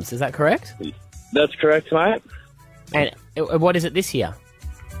drums. Is that correct? That's correct, mate. And what is it this year?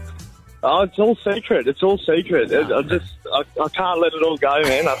 Oh, it's all secret. It's all secret. I can't let it all go,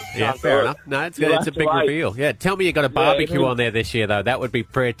 man. Fair enough. No, it's a big reveal. Yeah, tell me you got a barbecue on there this year, though. That would be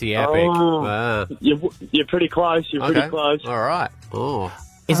pretty epic. Oh, you're pretty close. You're pretty close. All right. Oh.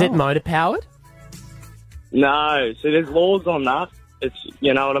 Is it motor powered? No. See, there's laws on that. It's,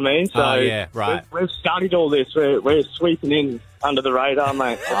 you know what I mean? So right. We've studied all this. We're sweeping in under the radar,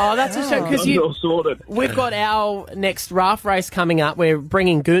 mate. Oh, that's a shame because all sorted. We've got our next raft race coming up. We're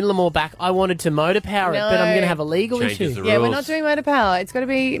bringing Goonlamore back. I wanted to motor power it, but I'm going to have a legal issue. Yeah, we're not doing motor power. It's got to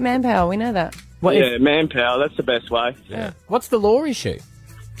be manpower. We know that. Manpower. That's the best way. Yeah. What's the law issue?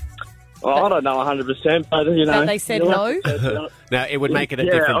 Oh, I don't know 100%, but you know. That they said no. No, it would make it a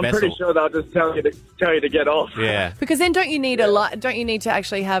different vessel. I'm pretty sure they'll just tell you to get off. Yeah. Because then don't you need to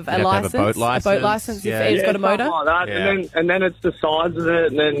actually have a license? Have a boat license. A boat license if it's got a motor? Like that. Yeah. And then it's the size of it,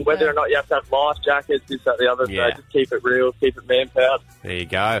 and then whether or not you have to have life jackets, this, that, the other. So just keep it real, keep it man-powered. There you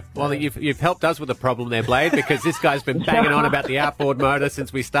go. Well, you've helped us with the problem there, Blade, because this guy's been banging on about the outboard motor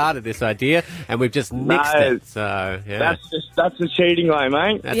since we started this idea, and we've just nixed it. So, yeah. That's the cheating way,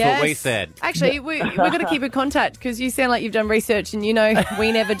 mate. That's what we said. Actually, we've got to keep in contact because you sound like you've done research and you know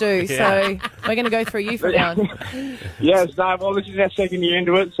we never do. So we're going to go through you from now on. Yes, no, well, this is our second year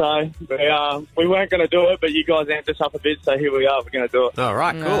into it, so we weren't going to do it, but you guys amped us up a bit, so here we are. We're going to do it. All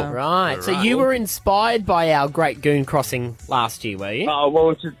right, cool. Right. So you were inspired by our great Goon Crossing last year, were you? Oh,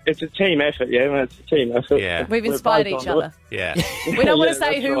 well, it's a team effort, it's a team effort. Yeah. We've inspired each other. Yeah. We don't want to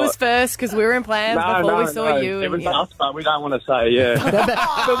say who was first because we were in plans before we saw you. It was us, but we don't want to say,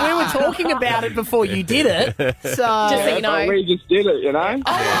 but we were talking about it before you did it, so... Just so you know. We just did it, you know? All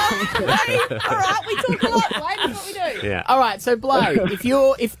right, we talk a lot, Blade, that's what we do. Yeah. All right, so Blade,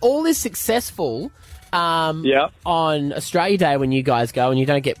 if all is successful on Australia Day when you guys go and you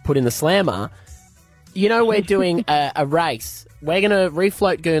don't get put in the slammer, you know we're doing a race. We're going to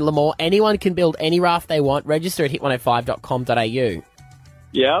refloat Goonlamore. Anyone can build any raft they want. Register at hit105.com.au.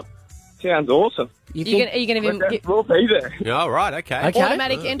 Yep. Sounds awesome. Are you going to We'll be there. Oh, right, okay.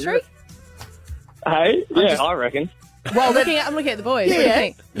 Automatic entry? Hey, I reckon. Well, I'm looking at the boys. What do you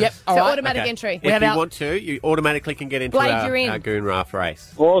think? Yep. So automatic entry. If you want to, you automatically can get into Blade, you're in. our Goon Raft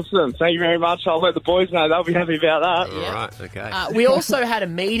race. Awesome. Thank you very much. I'll let the boys know. They'll be happy about that. All right, okay. We also had a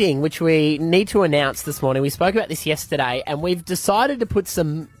meeting, which we need to announce this morning. We spoke about this yesterday, and we've decided to put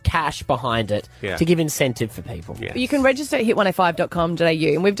some cash behind it to give incentive for people. Yes. You can register at hit105.com.au,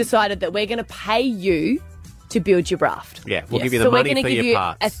 and we've decided that we're going to pay you to build your raft. Yeah, we'll give you the money for your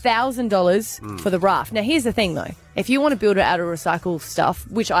parts. So we're going to give you $1,000 for the raft. Now, here's the thing, though. If you want to build it out of recycled stuff,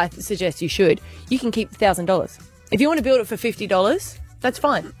 which I suggest you should, you can keep $1,000. If you want to build it for $50, that's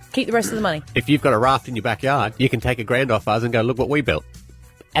fine. Keep the rest of the money. If you've got a raft in your backyard, you can take $1,000 off us and go, look what we built.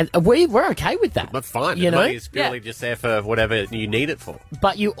 And we're okay with that. That's fine. You the know? money is purely just there for whatever you need it for.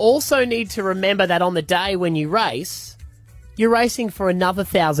 But you also need to remember that on the day when you race, you're racing for another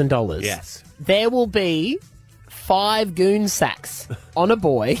 $1,000. Yes. There will be 5 goon sacks on a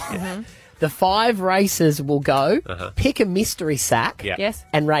buoy. The 5 racers will go, pick a mystery sack, Yes.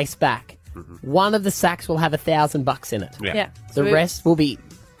 and race back. One of the sacks will have $1,000 in it. Yeah. The rest will be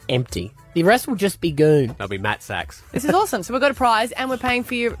empty. The rest will just be goon. They'll be Matt sacks. This is awesome. So we've got a prize and we're paying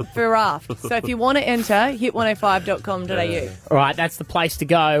for a raft. So if you want to enter, hit105.com.au. All right, that's the place to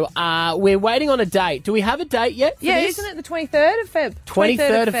go. We're waiting on a date. Do we have a date yet for this? Isn't it the 23rd of Feb?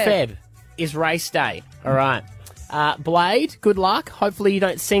 23rd of Feb is race day. All right. Blade, good luck. Hopefully you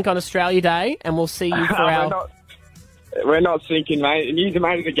don't sink on Australia Day, and we'll see you for our... We're not sinking, mate. And you've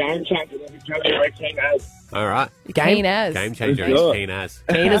made it a game changer. We're keen as. All right. Keen as. Game changer is keen as.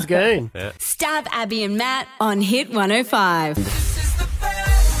 Keen as goon. Yeah. Stav, Abby and Matt on Hit 105.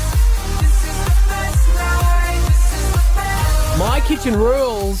 My Kitchen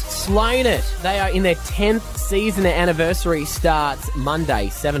Rules, slaying it. They are in their 10th season. Their anniversary starts Monday,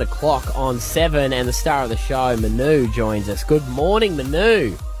 7 o'clock on 7, and the star of the show, Manu, joins us. Good morning,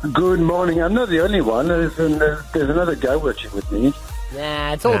 Manu. Good morning. I'm not the only one. There's another guy watching with me.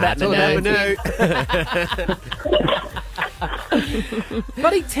 Nah, it's all about Manu.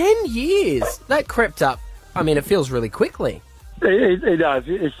 Buddy, 10 years. That crept up. I mean, it feels really quickly. It does.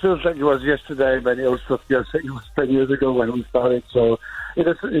 It feels like it was yesterday, but it also feels like it was 10 years ago when we started. So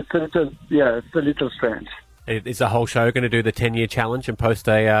it's a little strange. Is the whole show going to do the 10-year challenge and post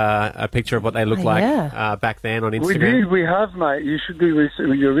a picture of what they look like back then on Instagram? We did. We have, mate. You should do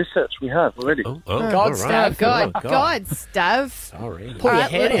your research. We have already. God, right. Stav. God, Stav. Sorry. Pull your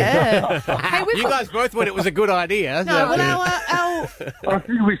head in. Hey, You guys both went it was a good idea. No, well, I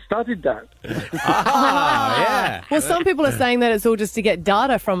think we started that. Yeah. Well, some people are saying that it's all just to get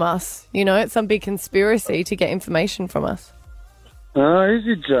data from us. You know, it's some big conspiracy to get information from us. Is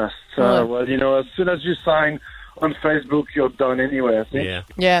it just? Well, you know, as soon as you sign on Facebook, you're done anyway, I think.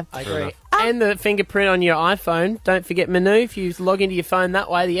 Yeah. I agree. And the fingerprint on your iPhone. Don't forget, Manu, if you log into your phone that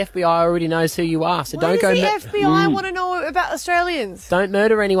way, the FBI already knows who you are. So Why don't go. does the FBI want to know about Australians? Don't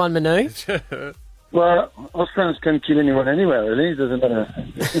murder anyone, Manu. Well, Australians can kill anyone anywhere, really. It doesn't matter.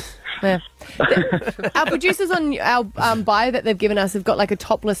 Yeah. Our producers on our bio that they've given us have got like a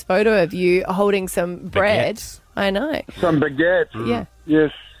topless photo of you holding some bread. Baguettes. I know. Some baguette. Yeah.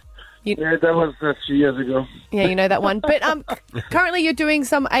 Yes. Yeah, that was a few years ago. Yeah, you know that one. But currently you're doing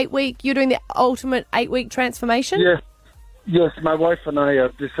you're doing the ultimate 8-week transformation? Yeah. Yes, my wife and I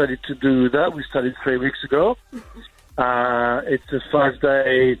have decided to do that. We started 3 weeks ago. It's a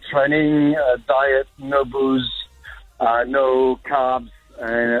 5-day training, diet, no booze, no carbs,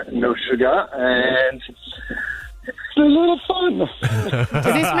 no sugar, and it's a lot of fun.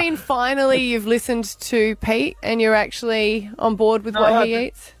 Does this mean finally you've listened to Pete and you're actually on board with what he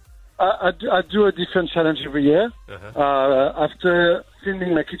eats? I do a different challenge every year. After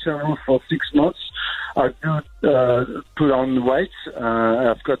filming my kitchen room for 6 months, I do put on weight.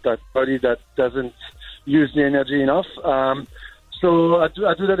 I've got that body that doesn't use the energy enough. So I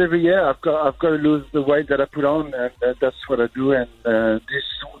do that every year. I've got to lose the weight that I put on, and that's what I do. And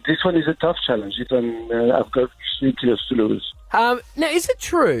this one is a tough challenge. I've got 3 kilos to lose. Now, is it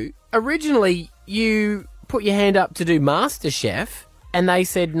true? Originally, you put your hand up to do MasterChef, and they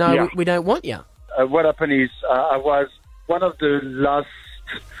said, no, we don't want you. What happened is I was one of the last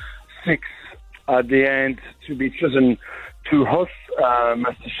 6 at the end to be chosen to host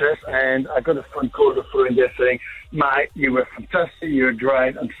MasterChef, and I got a phone call the following day saying, Mate, you were fantastic, you were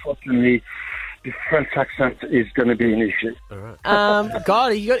great. Unfortunately, the French accent is going to be an issue. All right. God,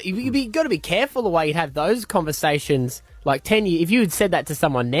 you got to be careful the way you have those conversations. Like 10 years, if you had said that to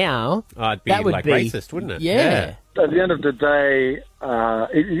someone now, it'd be that would like be racist, wouldn't it? Yeah. At the end of the day,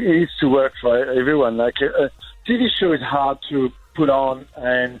 it needs to work for everyone. Like a TV show is hard to put on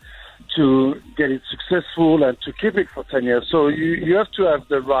and to get it successful and to keep it for 10 years. So you have to have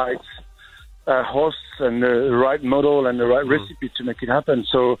the right hosts and the right model and the right recipe to make it happen.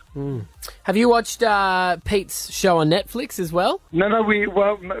 So, have you watched Pete's show on Netflix as well? No.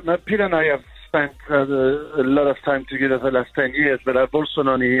 Pete and I have spent a lot of time together the last 10 years, but I've also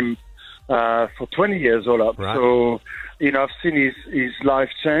known him for 20 years all up. Right. So, you know, I've seen his life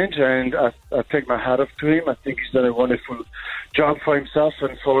change, and I take my hat off to him. I think he's done a wonderful job for himself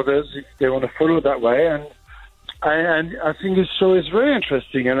and for others if they want to follow that way. And I think his show is very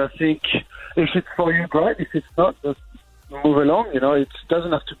interesting, and I think if it's for you, great. If it's not, just move along. You know, it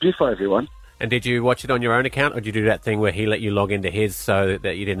doesn't have to be for everyone. And did you watch it on your own account, or did you do that thing where he let you log into his so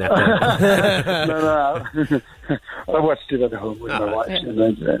that you didn't have to? No. I watched it at home with my wife.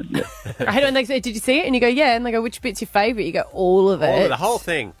 Yeah. I don't think so. Did you see it? And you go, yeah. And they go, which bit's your favourite? You go, all of it. The whole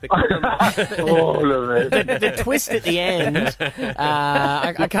thing. All of it. The twist at the end.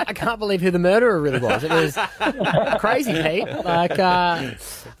 I can't believe who the murderer really was. It was crazy, Pete. Like, there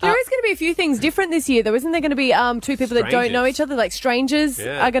is going to be a few things different this year, though. Isn't there going to be 2 people that don't know each other, like strangers,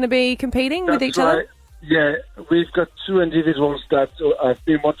 are going to be competing with each other? Yeah, we've got 2 individuals that have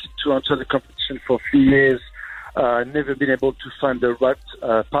been wanting to enter the competition for a few years. Never been able to find the right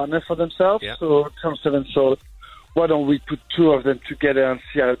partner for themselves. Yeah. So Tom Seven thought, why don't we put 2 of them together and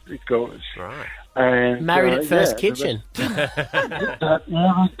see how it goes? Right. And Married at first kitchen. There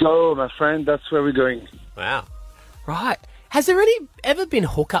we go, my friend. That's where we're going. Wow. Right. Has there ever been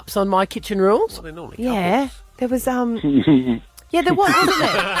hookups on My Kitchen Rules? Well, they're normally Yeah. There was Yeah, there was, wasn't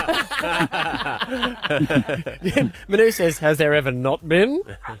there? Manu says, has there ever not been?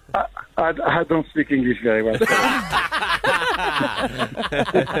 I don't speak English very well.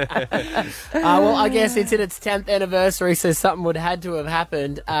 Well, I guess it's in its 10th anniversary, so something would had to have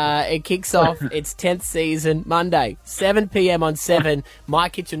happened. It kicks off its 10th season Monday, 7 p.m. on 7, My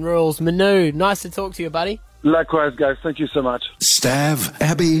Kitchen Rules. Manu, nice to talk to you, buddy. Likewise, guys. Thank you so much. Stav,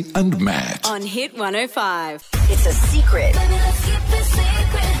 Abby and Matt. On Hit 105. It's a secret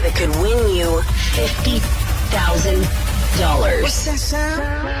that could win you $50,000. What's that sound?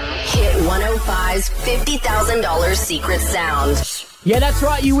 Hit 105's $50,000 secret sound. Yeah, that's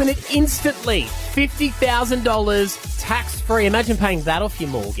right. You win it instantly. $50,000 tax-free. Imagine paying that off your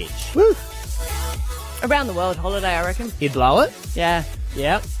mortgage. Woo. Around the world holiday, I reckon. You'd blow it? Yeah.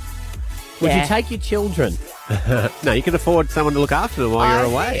 Yeah. Would you take your children? No, you can afford someone to look after them while you're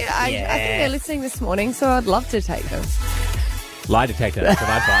away. I think they're listening this morning, so I'd love to take them. Lie detector, that's what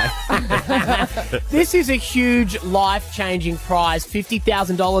I'd buy. This is a huge life-changing prize,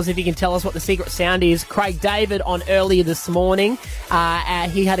 $50,000 if you can tell us what the secret sound is. Craig David on earlier this morning,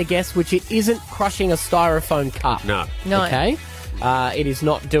 he had a guess, which it isn't crushing a styrofoam cup. No. Okay? It is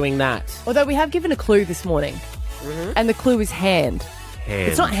not doing that. Although we have given a clue this morning, and the clue is hand. Hand.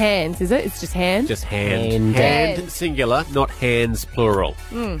 It's not hands, is it? It's just hand? Just hand. Hand singular, not hands plural.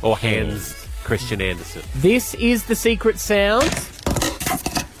 Or hands Christian Anderson. This is the secret sound.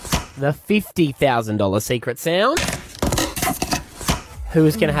 The $50,000 secret sound. Who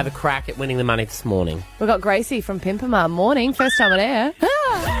is going to have a crack at winning the money this morning? We've got Gracie from Pimpama. Morning, first time on air.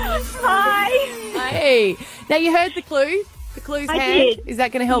 Hi. Hey. Now, you heard the clue. The clue's I hand. did. Is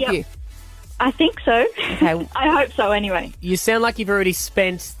that going to help you? I think so. Okay. I hope so anyway. You sound like you've already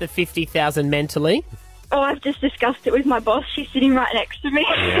spent the $50,000 mentally. Oh, I've just discussed it with my boss. She's sitting right next to me.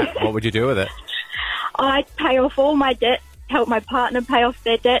 Yeah. What would you do with it? I'd pay off all my debts, help my partner pay off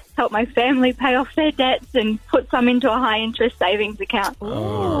their debts, help my family pay off their debts, and put some into a high-interest savings account.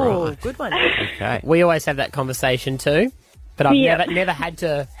 Oh, good one. Okay. We always have that conversation too. But I've never had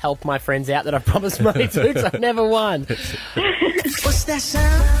to help my friends out that I've promised money to, because I've never won. What's that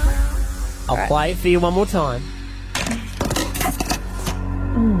sound? I'll play it for you one more time.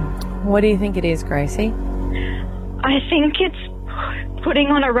 What do you think it is, Gracie? I think it's putting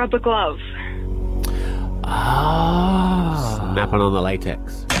on a rubber glove. Snapping on the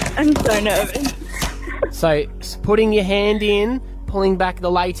latex. I'm so nervous. So, putting your hand in, pulling back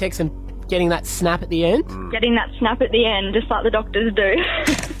the latex and getting that snap at the end? Getting that snap at the end, just like the doctors do.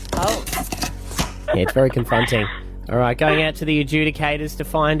 Yeah, it's very confronting. All right, going out to the adjudicators to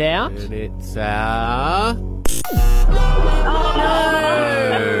find out. And it's, No,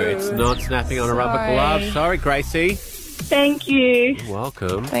 it's not snapping on a rubber glove. Sorry, Gracie. Thank you. You're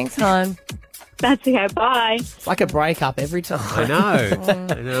welcome. Thanks, hon. That's okay, bye. It's like a breakup every time. I know.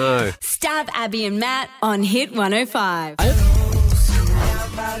 I know. Stab Abby and Matt on Hit 105.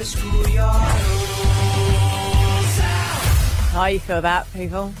 How you feel that,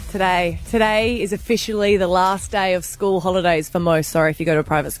 people? Today is officially the last day of school holidays for most. Sorry, if you go to a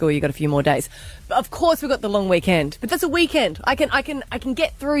private school, you've got a few more days. But of course, we've got the long weekend. But that's a weekend. I can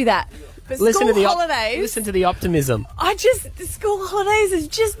get through that. But Listen school to the holidays. Listen to the optimism. The school holidays has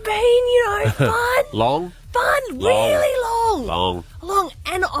just been, fun. Long? Fun, really long. Long.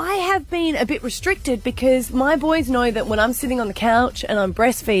 And I have been a bit restricted because my boys know that when I'm sitting on the couch and I'm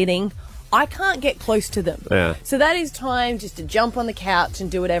breastfeeding, I can't get close to them. Yeah. So that is time just to jump on the couch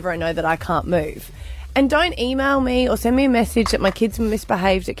and do whatever I know that I can't move. And don't email me or send me a message that my kids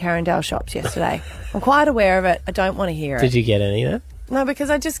misbehaved at Carindale shops yesterday. I'm quite aware of it. I don't want to hear it. Did you get any of that? No, because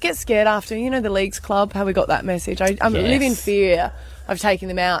I just get scared after, the Leagues Club, how we got that message. I live in fear of taking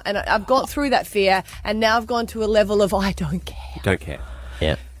them out. And I've got through that fear, and now I've gone to a level of I don't care. You don't care.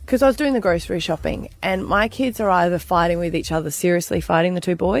 Yeah. Because I was doing the grocery shopping, and my kids are either fighting with each other, seriously fighting, the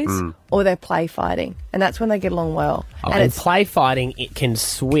two boys, or they're play fighting. And that's when they get along well. And it's play fighting, it can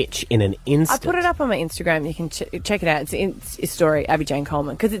switch in an instant. I put it up on my Instagram. You can check it out. It's a story, Abby Jane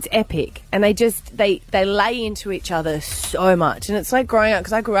Coleman, because it's epic. And they just, they lay into each other so much. And it's like growing up,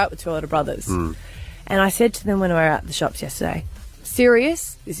 because I grew up with two older brothers. And I said to them when we were at the shops yesterday,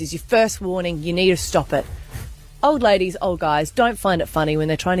 serious, this is your first warning, you need to stop it. Old ladies, old guys, don't find it funny when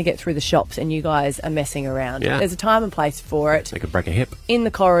they're trying to get through the shops and you guys are messing around. Yeah. There's a time and place for it. They could break a hip. In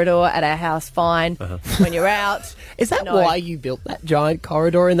the corridor at our house, fine. When you're out. Is that why you built that giant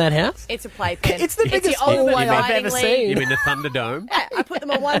corridor in that house? It's a playpen. It's the biggest hallway I've ever seen. You mean the Thunderdome? Yeah, I put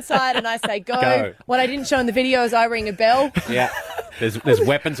them on one side and I say go. What I didn't show in the video is I ring a bell. Yeah. There's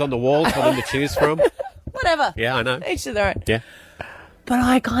weapons on the walls for them to choose from. Whatever. Yeah, I know. Each to their own. Yeah. But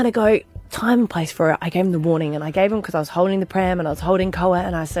I kind of go, time and place for it. I gave him the warning, and I gave him because I was holding the pram and I was holding Koa,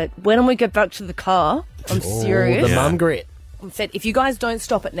 and I said, when we get back to the car, I'm serious. The mum grit. I said, if you guys don't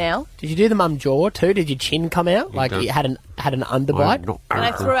stop it now. Did you do the mum jaw too? Did your chin come out? Like you had an underbite? And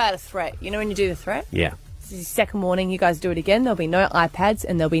I threw out a threat. You know when you do the threat? Yeah. This is your second warning. You guys do it again. There'll be no iPads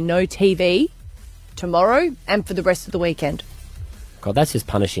and there'll be no TV tomorrow and for the rest of the weekend. God, that's just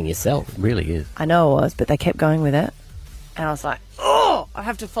punishing yourself. It really is. I know it was, but they kept going with it. And I was like, oh, I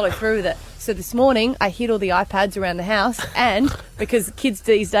have to follow through with it. So this morning, I hid all the iPads around the house, and because kids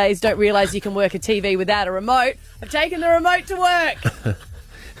these days don't realise you can work a TV without a remote, I've taken the remote to work.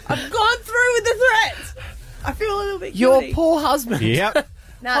 I've gone through with the threat. I feel a little bit guilty. Your poor husband. Yep.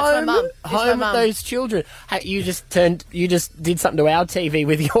 No, it's my mum. It's my Home with mum. those children. Hey, you just did something to our TV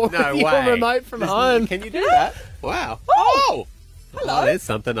with your, No your way. remote from home. Can you do that? Wow. Oh! Hello. There's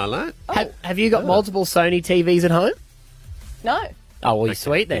something I learnt. Have you got multiple Sony TVs at home? No. Oh, well, you're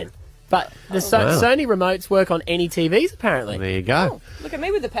sweet then. But the Wow. Sony remotes work on any TVs, apparently. There you go. Look at me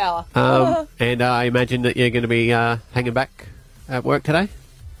with the power. And I imagine that you're going to be hanging back at work today?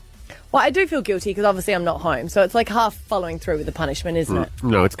 Well, I do feel guilty because obviously I'm not home, so it's like half following through with the punishment, isn't it?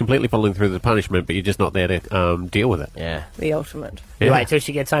 No, it's completely following through the punishment, but you're just not there to deal with it. Yeah. The ultimate. You wait till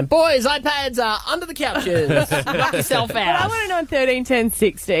she gets home. Boys, iPads are under the couches. Knock yourself But I out. want to know on 13, 10,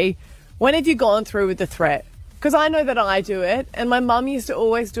 60, when have you gone through with the threat? Because I know that I do it, and my mum used to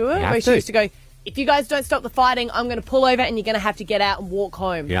always do it, You have where she to. used to go, if you guys don't stop the fighting, I'm going to pull over and you're going to have to get out and walk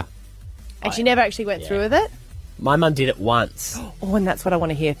home. Yeah. And she never actually went through with it. My mum did it once. Oh, and that's what I want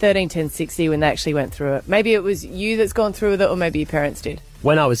to hear. 13, 10, 60, when they actually went through it. Maybe it was you that's gone through with it, or maybe your parents did.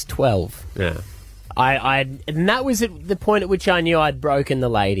 When I was 12. Yeah. And that was at the point at which I knew I'd broken the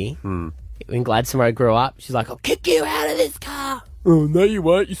lady. When Gladstone Road grew up, she's like, I'll kick you out of this car. Oh, no, you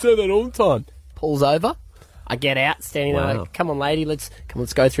won't. You say that all the time. Pulls over. I get out, standing there like, come on, lady, let's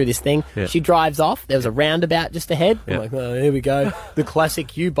go through this thing. Yeah. She drives off. There was a roundabout just ahead. Yeah. I'm like, oh, here we go. The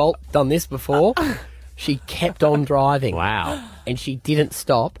classic U-Bolt, done this before. She kept on driving. Wow. And she didn't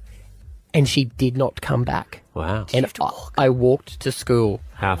stop. And she did not come back. Wow. And I walked to school.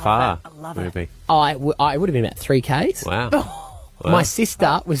 How far? I love would it. be? I would have been about 3 Ks. Wow. My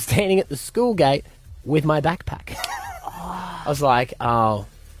sister was standing at the school gate with my backpack. I was like, oh,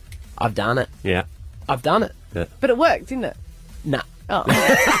 I've done it. Yeah. I've done it. Yeah. But it worked, didn't it? Nah. Oh.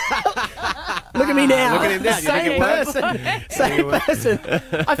 Look at me now. Look at him now. You think it works? Same person.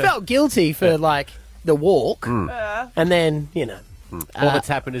 I felt guilty for, like, the walk. And then, you know. All that's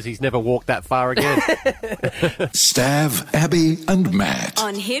happened is he's never walked that far again. Stav, Abby, and Matt.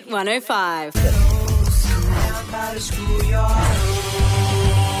 On Hit 105.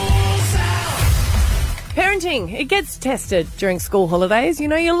 Parenting, it gets tested during school holidays. You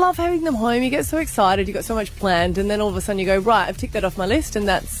know, you love having them home. You get so excited. You got so much planned. And then all of a sudden you go, right, I've ticked that off my list and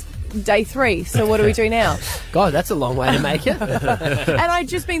that's day 3. So what do we do now? God, that's a long way to make it. And I've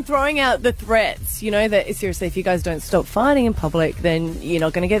just been throwing out the threats, you know, that seriously, if you guys don't stop fighting in public, then you're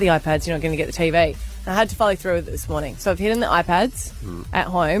not going to get the iPads, you're not going to get the TV. I had to follow through with it this morning. So I've hidden the iPads at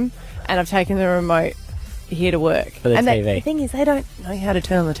home and I've taken the remote here to work. For the and TV. the thing is, they don't know how to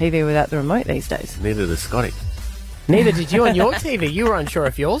turn on the TV without the remote these days. Neither does Scotty. Neither did you on your TV. You were unsure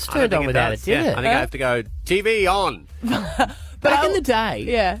if yours I don't turned think on without does. it, did Yeah. it? I think I have to go, TV on. Back in the day,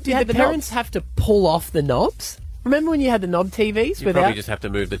 Yeah. did the parents have to pull off the knobs? Remember when you had the knob TVs You without? probably just have to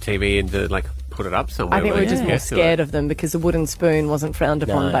move the TV in to, like, put it up somewhere. I think we where were just you more get to scared it. of them because the wooden spoon wasn't frowned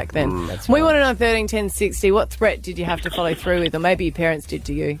upon No. back then. That's We right. want to know 13, 10, 60. What threat did you have to follow through with? Or maybe your parents did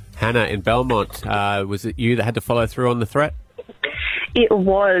to you? Hannah in Belmont, was it you that had to follow through on the threat? It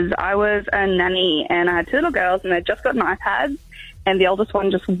was. I was a nanny and I had 2 little girls and they'd just gotten iPads and the oldest one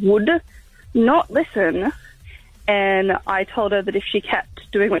just would not listen. And I told her that if she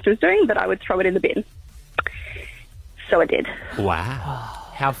kept doing what she was doing, that I would throw it in the bin. So I did. Wow.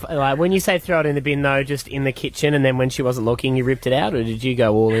 Like, when you say throw it in the bin, though, just in the kitchen, and then when she wasn't looking, you ripped it out, or did you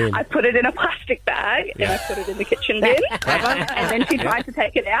go all in? I put it in a plastic bag and I put it in the kitchen bin. And then she tried to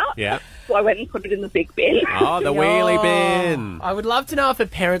take it out. Yeah. So I went and put it in the big bin. Oh, the wheelie bin. I would love to know if the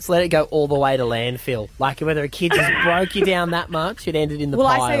parents let it go all the way to landfill. Like, whether a kid just broke you down that much, it ended in the Well,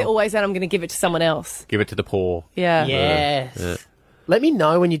 pile. I say always that I'm going to give it to someone else. Give it to the poor. Yeah. Yes. Yeah. Let me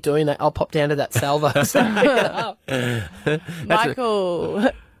know when you're doing that. I'll pop down to that salvo. Michael.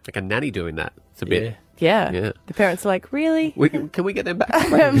 Like a nanny doing that. It's a bit. Yeah. Yeah. The parents are like, really? Can we get them back?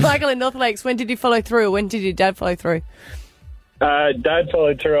 Michael in North Lakes, when did you follow through? When did your dad follow through? Dad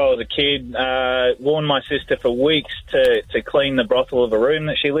followed through. I was a kid. Warned my sister for weeks to clean the brothel of a room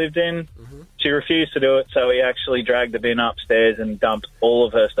that she lived in. Mm-hmm. She refused to do it, so he actually dragged the bin upstairs and dumped all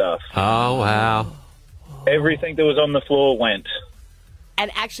of her stuff. Oh, wow. Everything that was on the floor went. And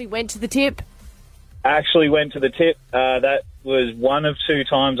actually went to the tip? Actually went to the tip. That was 1 of 2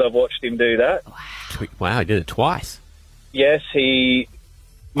 times I've watched him do that. Wow, he did it twice. Yes,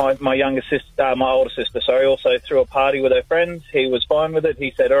 my younger sister, my older sister, sorry, also threw a party with her friends. He was fine with it.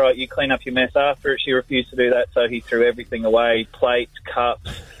 He said, all right, you clean up your mess after it. She refused to do that, so he threw everything away, plates, cups,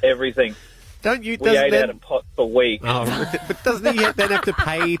 everything. Don't you? We ate out of pot for weeks. Oh, but doesn't he then have to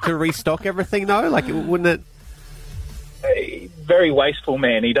pay to restock everything, though? Like, wouldn't it? A very wasteful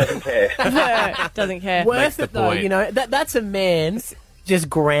man. He doesn't care. Doesn't care. Worth it, though. point. You know, that's a man just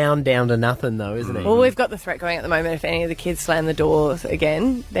ground down to nothing, though, isn't he? Well, we've got the threat going at the moment. If any of the kids slam the doors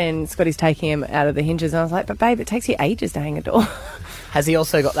again, then Scotty's taking him out of the hinges. And I was like, but babe, it takes you ages to hang a door. Has he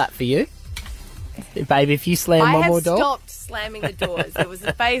also got that for you? Baby, if you slam one more door? I have stopped slamming the doors. It was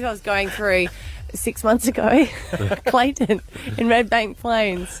a phase I was going through 6 months ago. Clayton, in Red Bank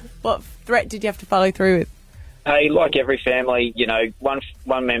Plains. What threat did you have to follow through with? Hey, like every family, you know, one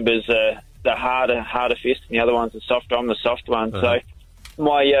member's the harder fist and the other one's the softer. I'm the soft one. So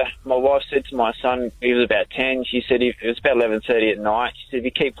my wife said to my son, he was about 10, she said, it was about 11:30 at night, she said, if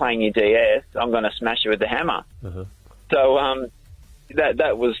you keep playing your DS, I'm going to smash you with the hammer. So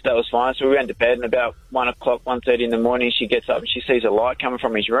that was fine. So we went to bed, and about 1 o'clock, 1:30 in the morning, she gets up and she sees a light coming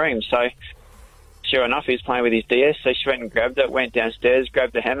from his room. So sure enough, he was playing with his DS, so she went and grabbed it, went downstairs,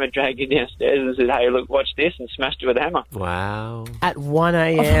 grabbed the hammer, dragged it downstairs and said, hey, look, watch this, and smashed it with a hammer. Wow. At 1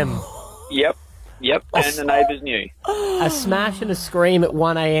 a.m. Yep, and the neighbours knew. A smash and a scream at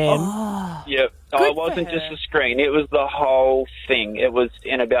 1 a.m. Yep. It wasn't just a screen, it was the whole thing. It was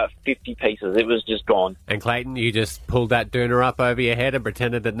in about 50 pieces. It was just gone. And Clayton, you just pulled that doona up over your head and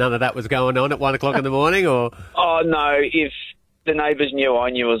pretended that none of that was going on at 1 o'clock in the morning, or? Oh, no, if the neighbours knew,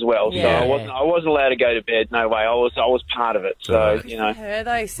 I knew as well. So I wasn't allowed to go to bed, no way. I was part of it, so, you know. Her,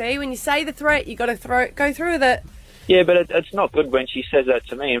 though, see, when you say the threat, you got to go through with it. Yeah, but it's not good when she says that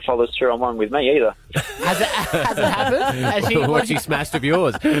to me and follows through on one with me either. Has it happened? What she smashed of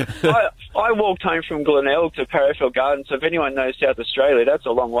yours? I walked home from Glenelg to Parafield Gardens, so if anyone knows South Australia, that's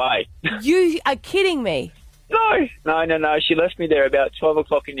a long way. You are kidding me. No. She left me there about 12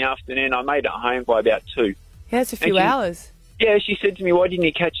 o'clock in the afternoon. I made it home by about 2. Yeah, that's a few hours. Yeah, she said to me, why didn't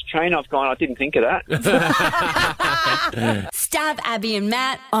you catch a train? I've gone, I didn't think of that. Stav, Abby and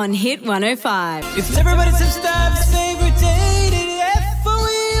Matt on Hit 105. It's everybody some Stav's favorite day to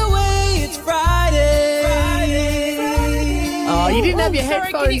FOE away. It's Friday. Oh, you didn't have your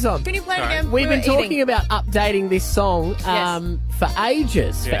headphones on. Can you play it again? We've been talking about updating this song for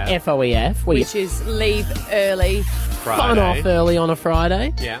ages for FOEF. Which is leave early. Fun off early on a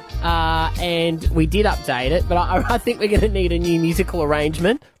Friday. Yeah. And we did update it, but I think we're going to need a new musical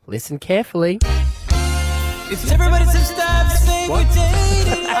arrangement. Listen carefully. It's everybody some Stav's favorite day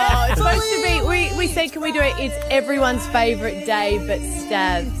to Oh, it's supposed to be, we said, can we do it? It's everyone's favourite day, but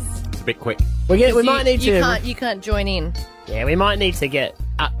Stav's. It's a bit quick. We might need to... You can't join in. Yeah, we might need to get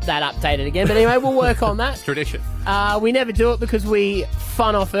that updated again. But anyway, we'll work on that. Tradition. We never do it because we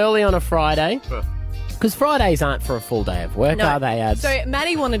fun off early on a Friday. Because Fridays aren't for a full day of work, are they, Abs? So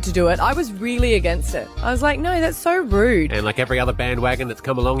Matty wanted to do it. I was really against it. I was like, no, that's so rude. And like every other bandwagon that's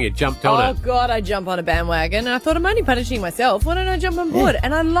come along, you jumped on it. Oh, God, I jump on a bandwagon. And I thought, I'm only punishing myself. Why don't I jump on board?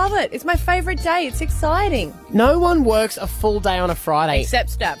 And I love it. It's my favourite day. It's exciting. No one works a full day on a Friday.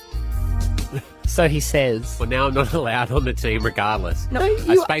 Except Stav. So he says. Well, now I'm not allowed on the team regardless. No,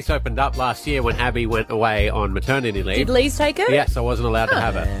 A space opened up last year when Abby went away on maternity leave. Did Lee's take it? Yes, I wasn't allowed to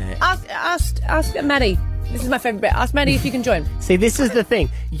have it. Ask Matty. This is my favourite bit. Ask Matty if you can join. See, this is the thing.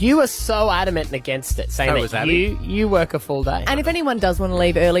 You are so adamant and against it, saying that you work a full day. And if anyone does want to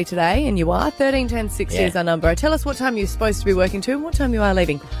leave early today, and you are, 13 10 60 is our number. Tell us what time you're supposed to be working to and what time you are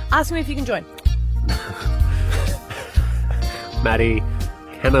leaving. Ask me if you can join. Matty,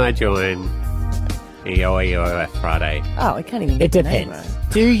 can I join EOEOF Friday? Oh, I can't even get It depends.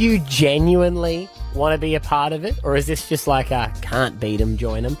 Do you genuinely want to be a part of it? Or is this just like a can't beat them,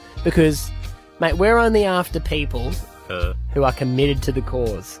 join them? Because, mate, we're only after people who are committed to the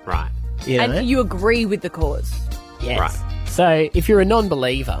cause. Right. You know? And you agree with the cause. Yes. Right. So if you're a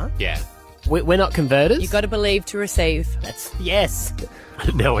non-believer, we're not converters. You've got to believe to receive. Yes.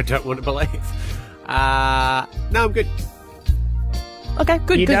 No, I don't want to believe. No, I'm good. Okay,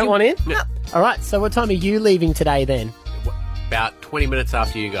 good. You don't want in? No. All right, so what time are you leaving today then? About 20 minutes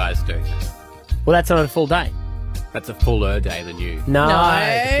after you guys do. Well, that's not a full day. That's a fuller day than you. No,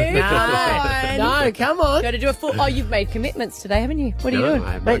 No, come on. Got to do a full... Oh, you've made commitments today, haven't you? What are you doing?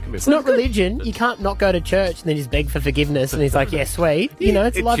 I have no Mate, commitment. it's not religion. You can't not go to church and then just beg for forgiveness and he's like, yeah, sweet. You know,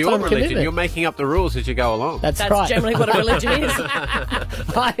 it's a It's lifetime your religion. commitment. You're making up the rules as you go along. That's That's right. generally what a religion is.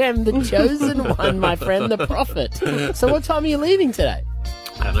 I am the chosen one, my friend, the prophet. So what time are you leaving today?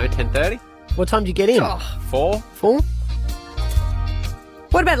 I don't know, 10:30? What time do you get in? 4? 4?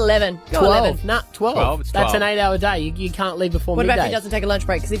 What about 11? Go 12. 11. Nah, 12. 12, it's That's 12. an 8-hour day. You can't leave before What midday. about if he doesn't take a lunch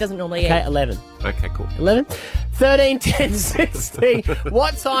break because he doesn't normally Okay, eat? 11. Okay, cool. 11? 13, 10, 16.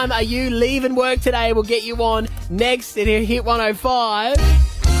 What time are you leaving work today? We'll get you on next at Hit 105.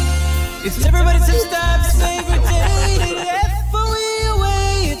 It's everybody some Stav's favorite day to FOE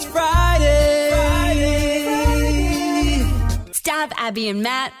away. It's Friday. Stav, Abby and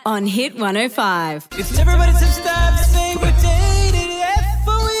Matt on Hit 105. It's everybody some Stav's favorite day to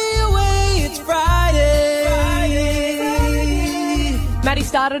FOE away. It's Friday. Matty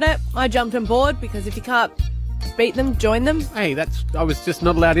started it. I jumped on board because if you can't beat them, join them. Hey, I was just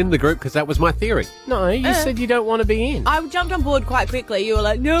not allowed in the group because that was my theory. No, you said you don't want to be in. I jumped on board quite quickly. You were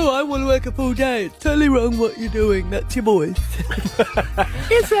like, no, I want to work a full day. It's totally wrong what you're doing. That's your boys.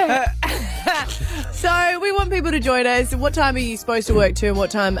 Is it? So we want people to join us. What time are you supposed to work to and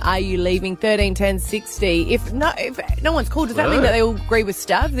what time are you leaving? 13, 10, 60. If no one's called, does that mean that they all agree with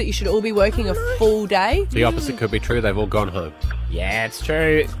Stav that you should all be working a full day? The opposite could be true. They've all gone home. Yeah, it's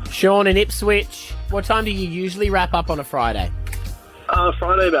true. Sean in Ipswich, what time do you usually wrap up on a Friday?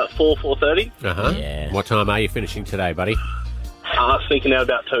 Friday about 4:30. Uh-huh. Yeah. What time are you finishing today, buddy? Sneaking out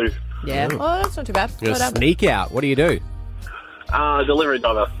about 2. Yeah. Oh, that's not too bad. You're gonna sneak out. What do you do? Delivery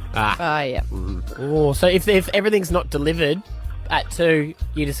driver. Yeah. Oh, so if everything's not delivered at 2,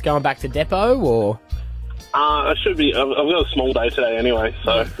 you're just going back to depot, or? I should be. I've got a small day today anyway,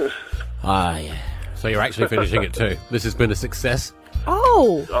 so. Yeah. So you're actually finishing it too. This has been a success.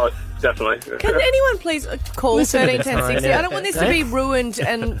 Oh, definitely. can anyone please call Listen to 13, this, 10, 60? Ryan. I don't want this to be ruined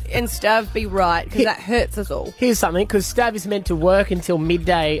and Stav be right, because that hurts us all. Here's something, because Stav is meant to work until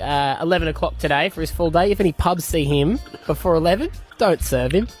midday, 11 o'clock today for his full day. If any pubs see him before 11, don't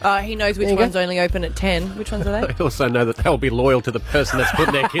serve him. He knows which ones only open at 10. Which ones are they? I also know that they'll be loyal to the person that's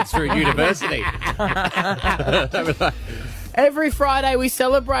putting their kids through university. Every Friday we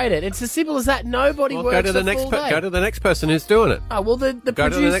celebrate it. It's as simple as that. Nobody works go to the a next full day. Go to the next person who's doing it. Oh, well, the Go to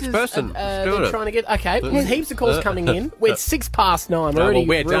producers the next person are who's doing it. trying to get... Okay, there's heaps of calls coming in. We're 9:06. We're already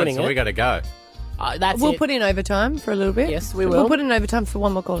we're done, ruining so it. we got to go. We'll put in overtime for a little bit. Yes, we will. We'll put in overtime for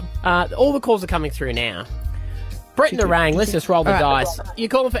one more call. All the calls are coming through now. Brett in the Rang, let's just roll the dice. You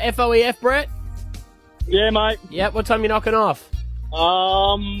calling for FOEF, Brett? Yeah, mate. Yep, what time you knocking off?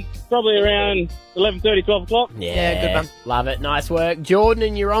 Probably around 11:30, 12 o'clock. Yeah, good one. Love it, nice work. Jordan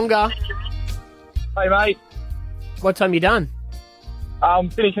in Yeronga. Hey, mate. What time you done? I'm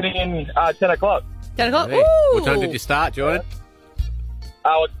finishing in 10 o'clock. 10 o'clock? Hey, what time did you start, Jordan?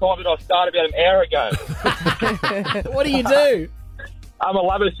 What time did I start? About an hour ago. What do you do? I'm a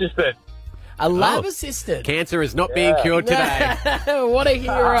lab assistant. A lab assistant? Cancer is not being cured today. What a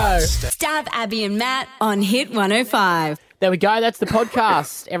hero. Stav, Abby and Matt on Hit 105. There we go. That's the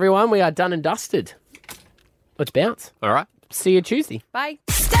podcast, everyone. We are done and dusted. Let's bounce. All right. See you Tuesday. Bye.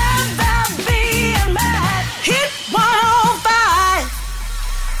 Stav, Abby and Matt. Hit 105.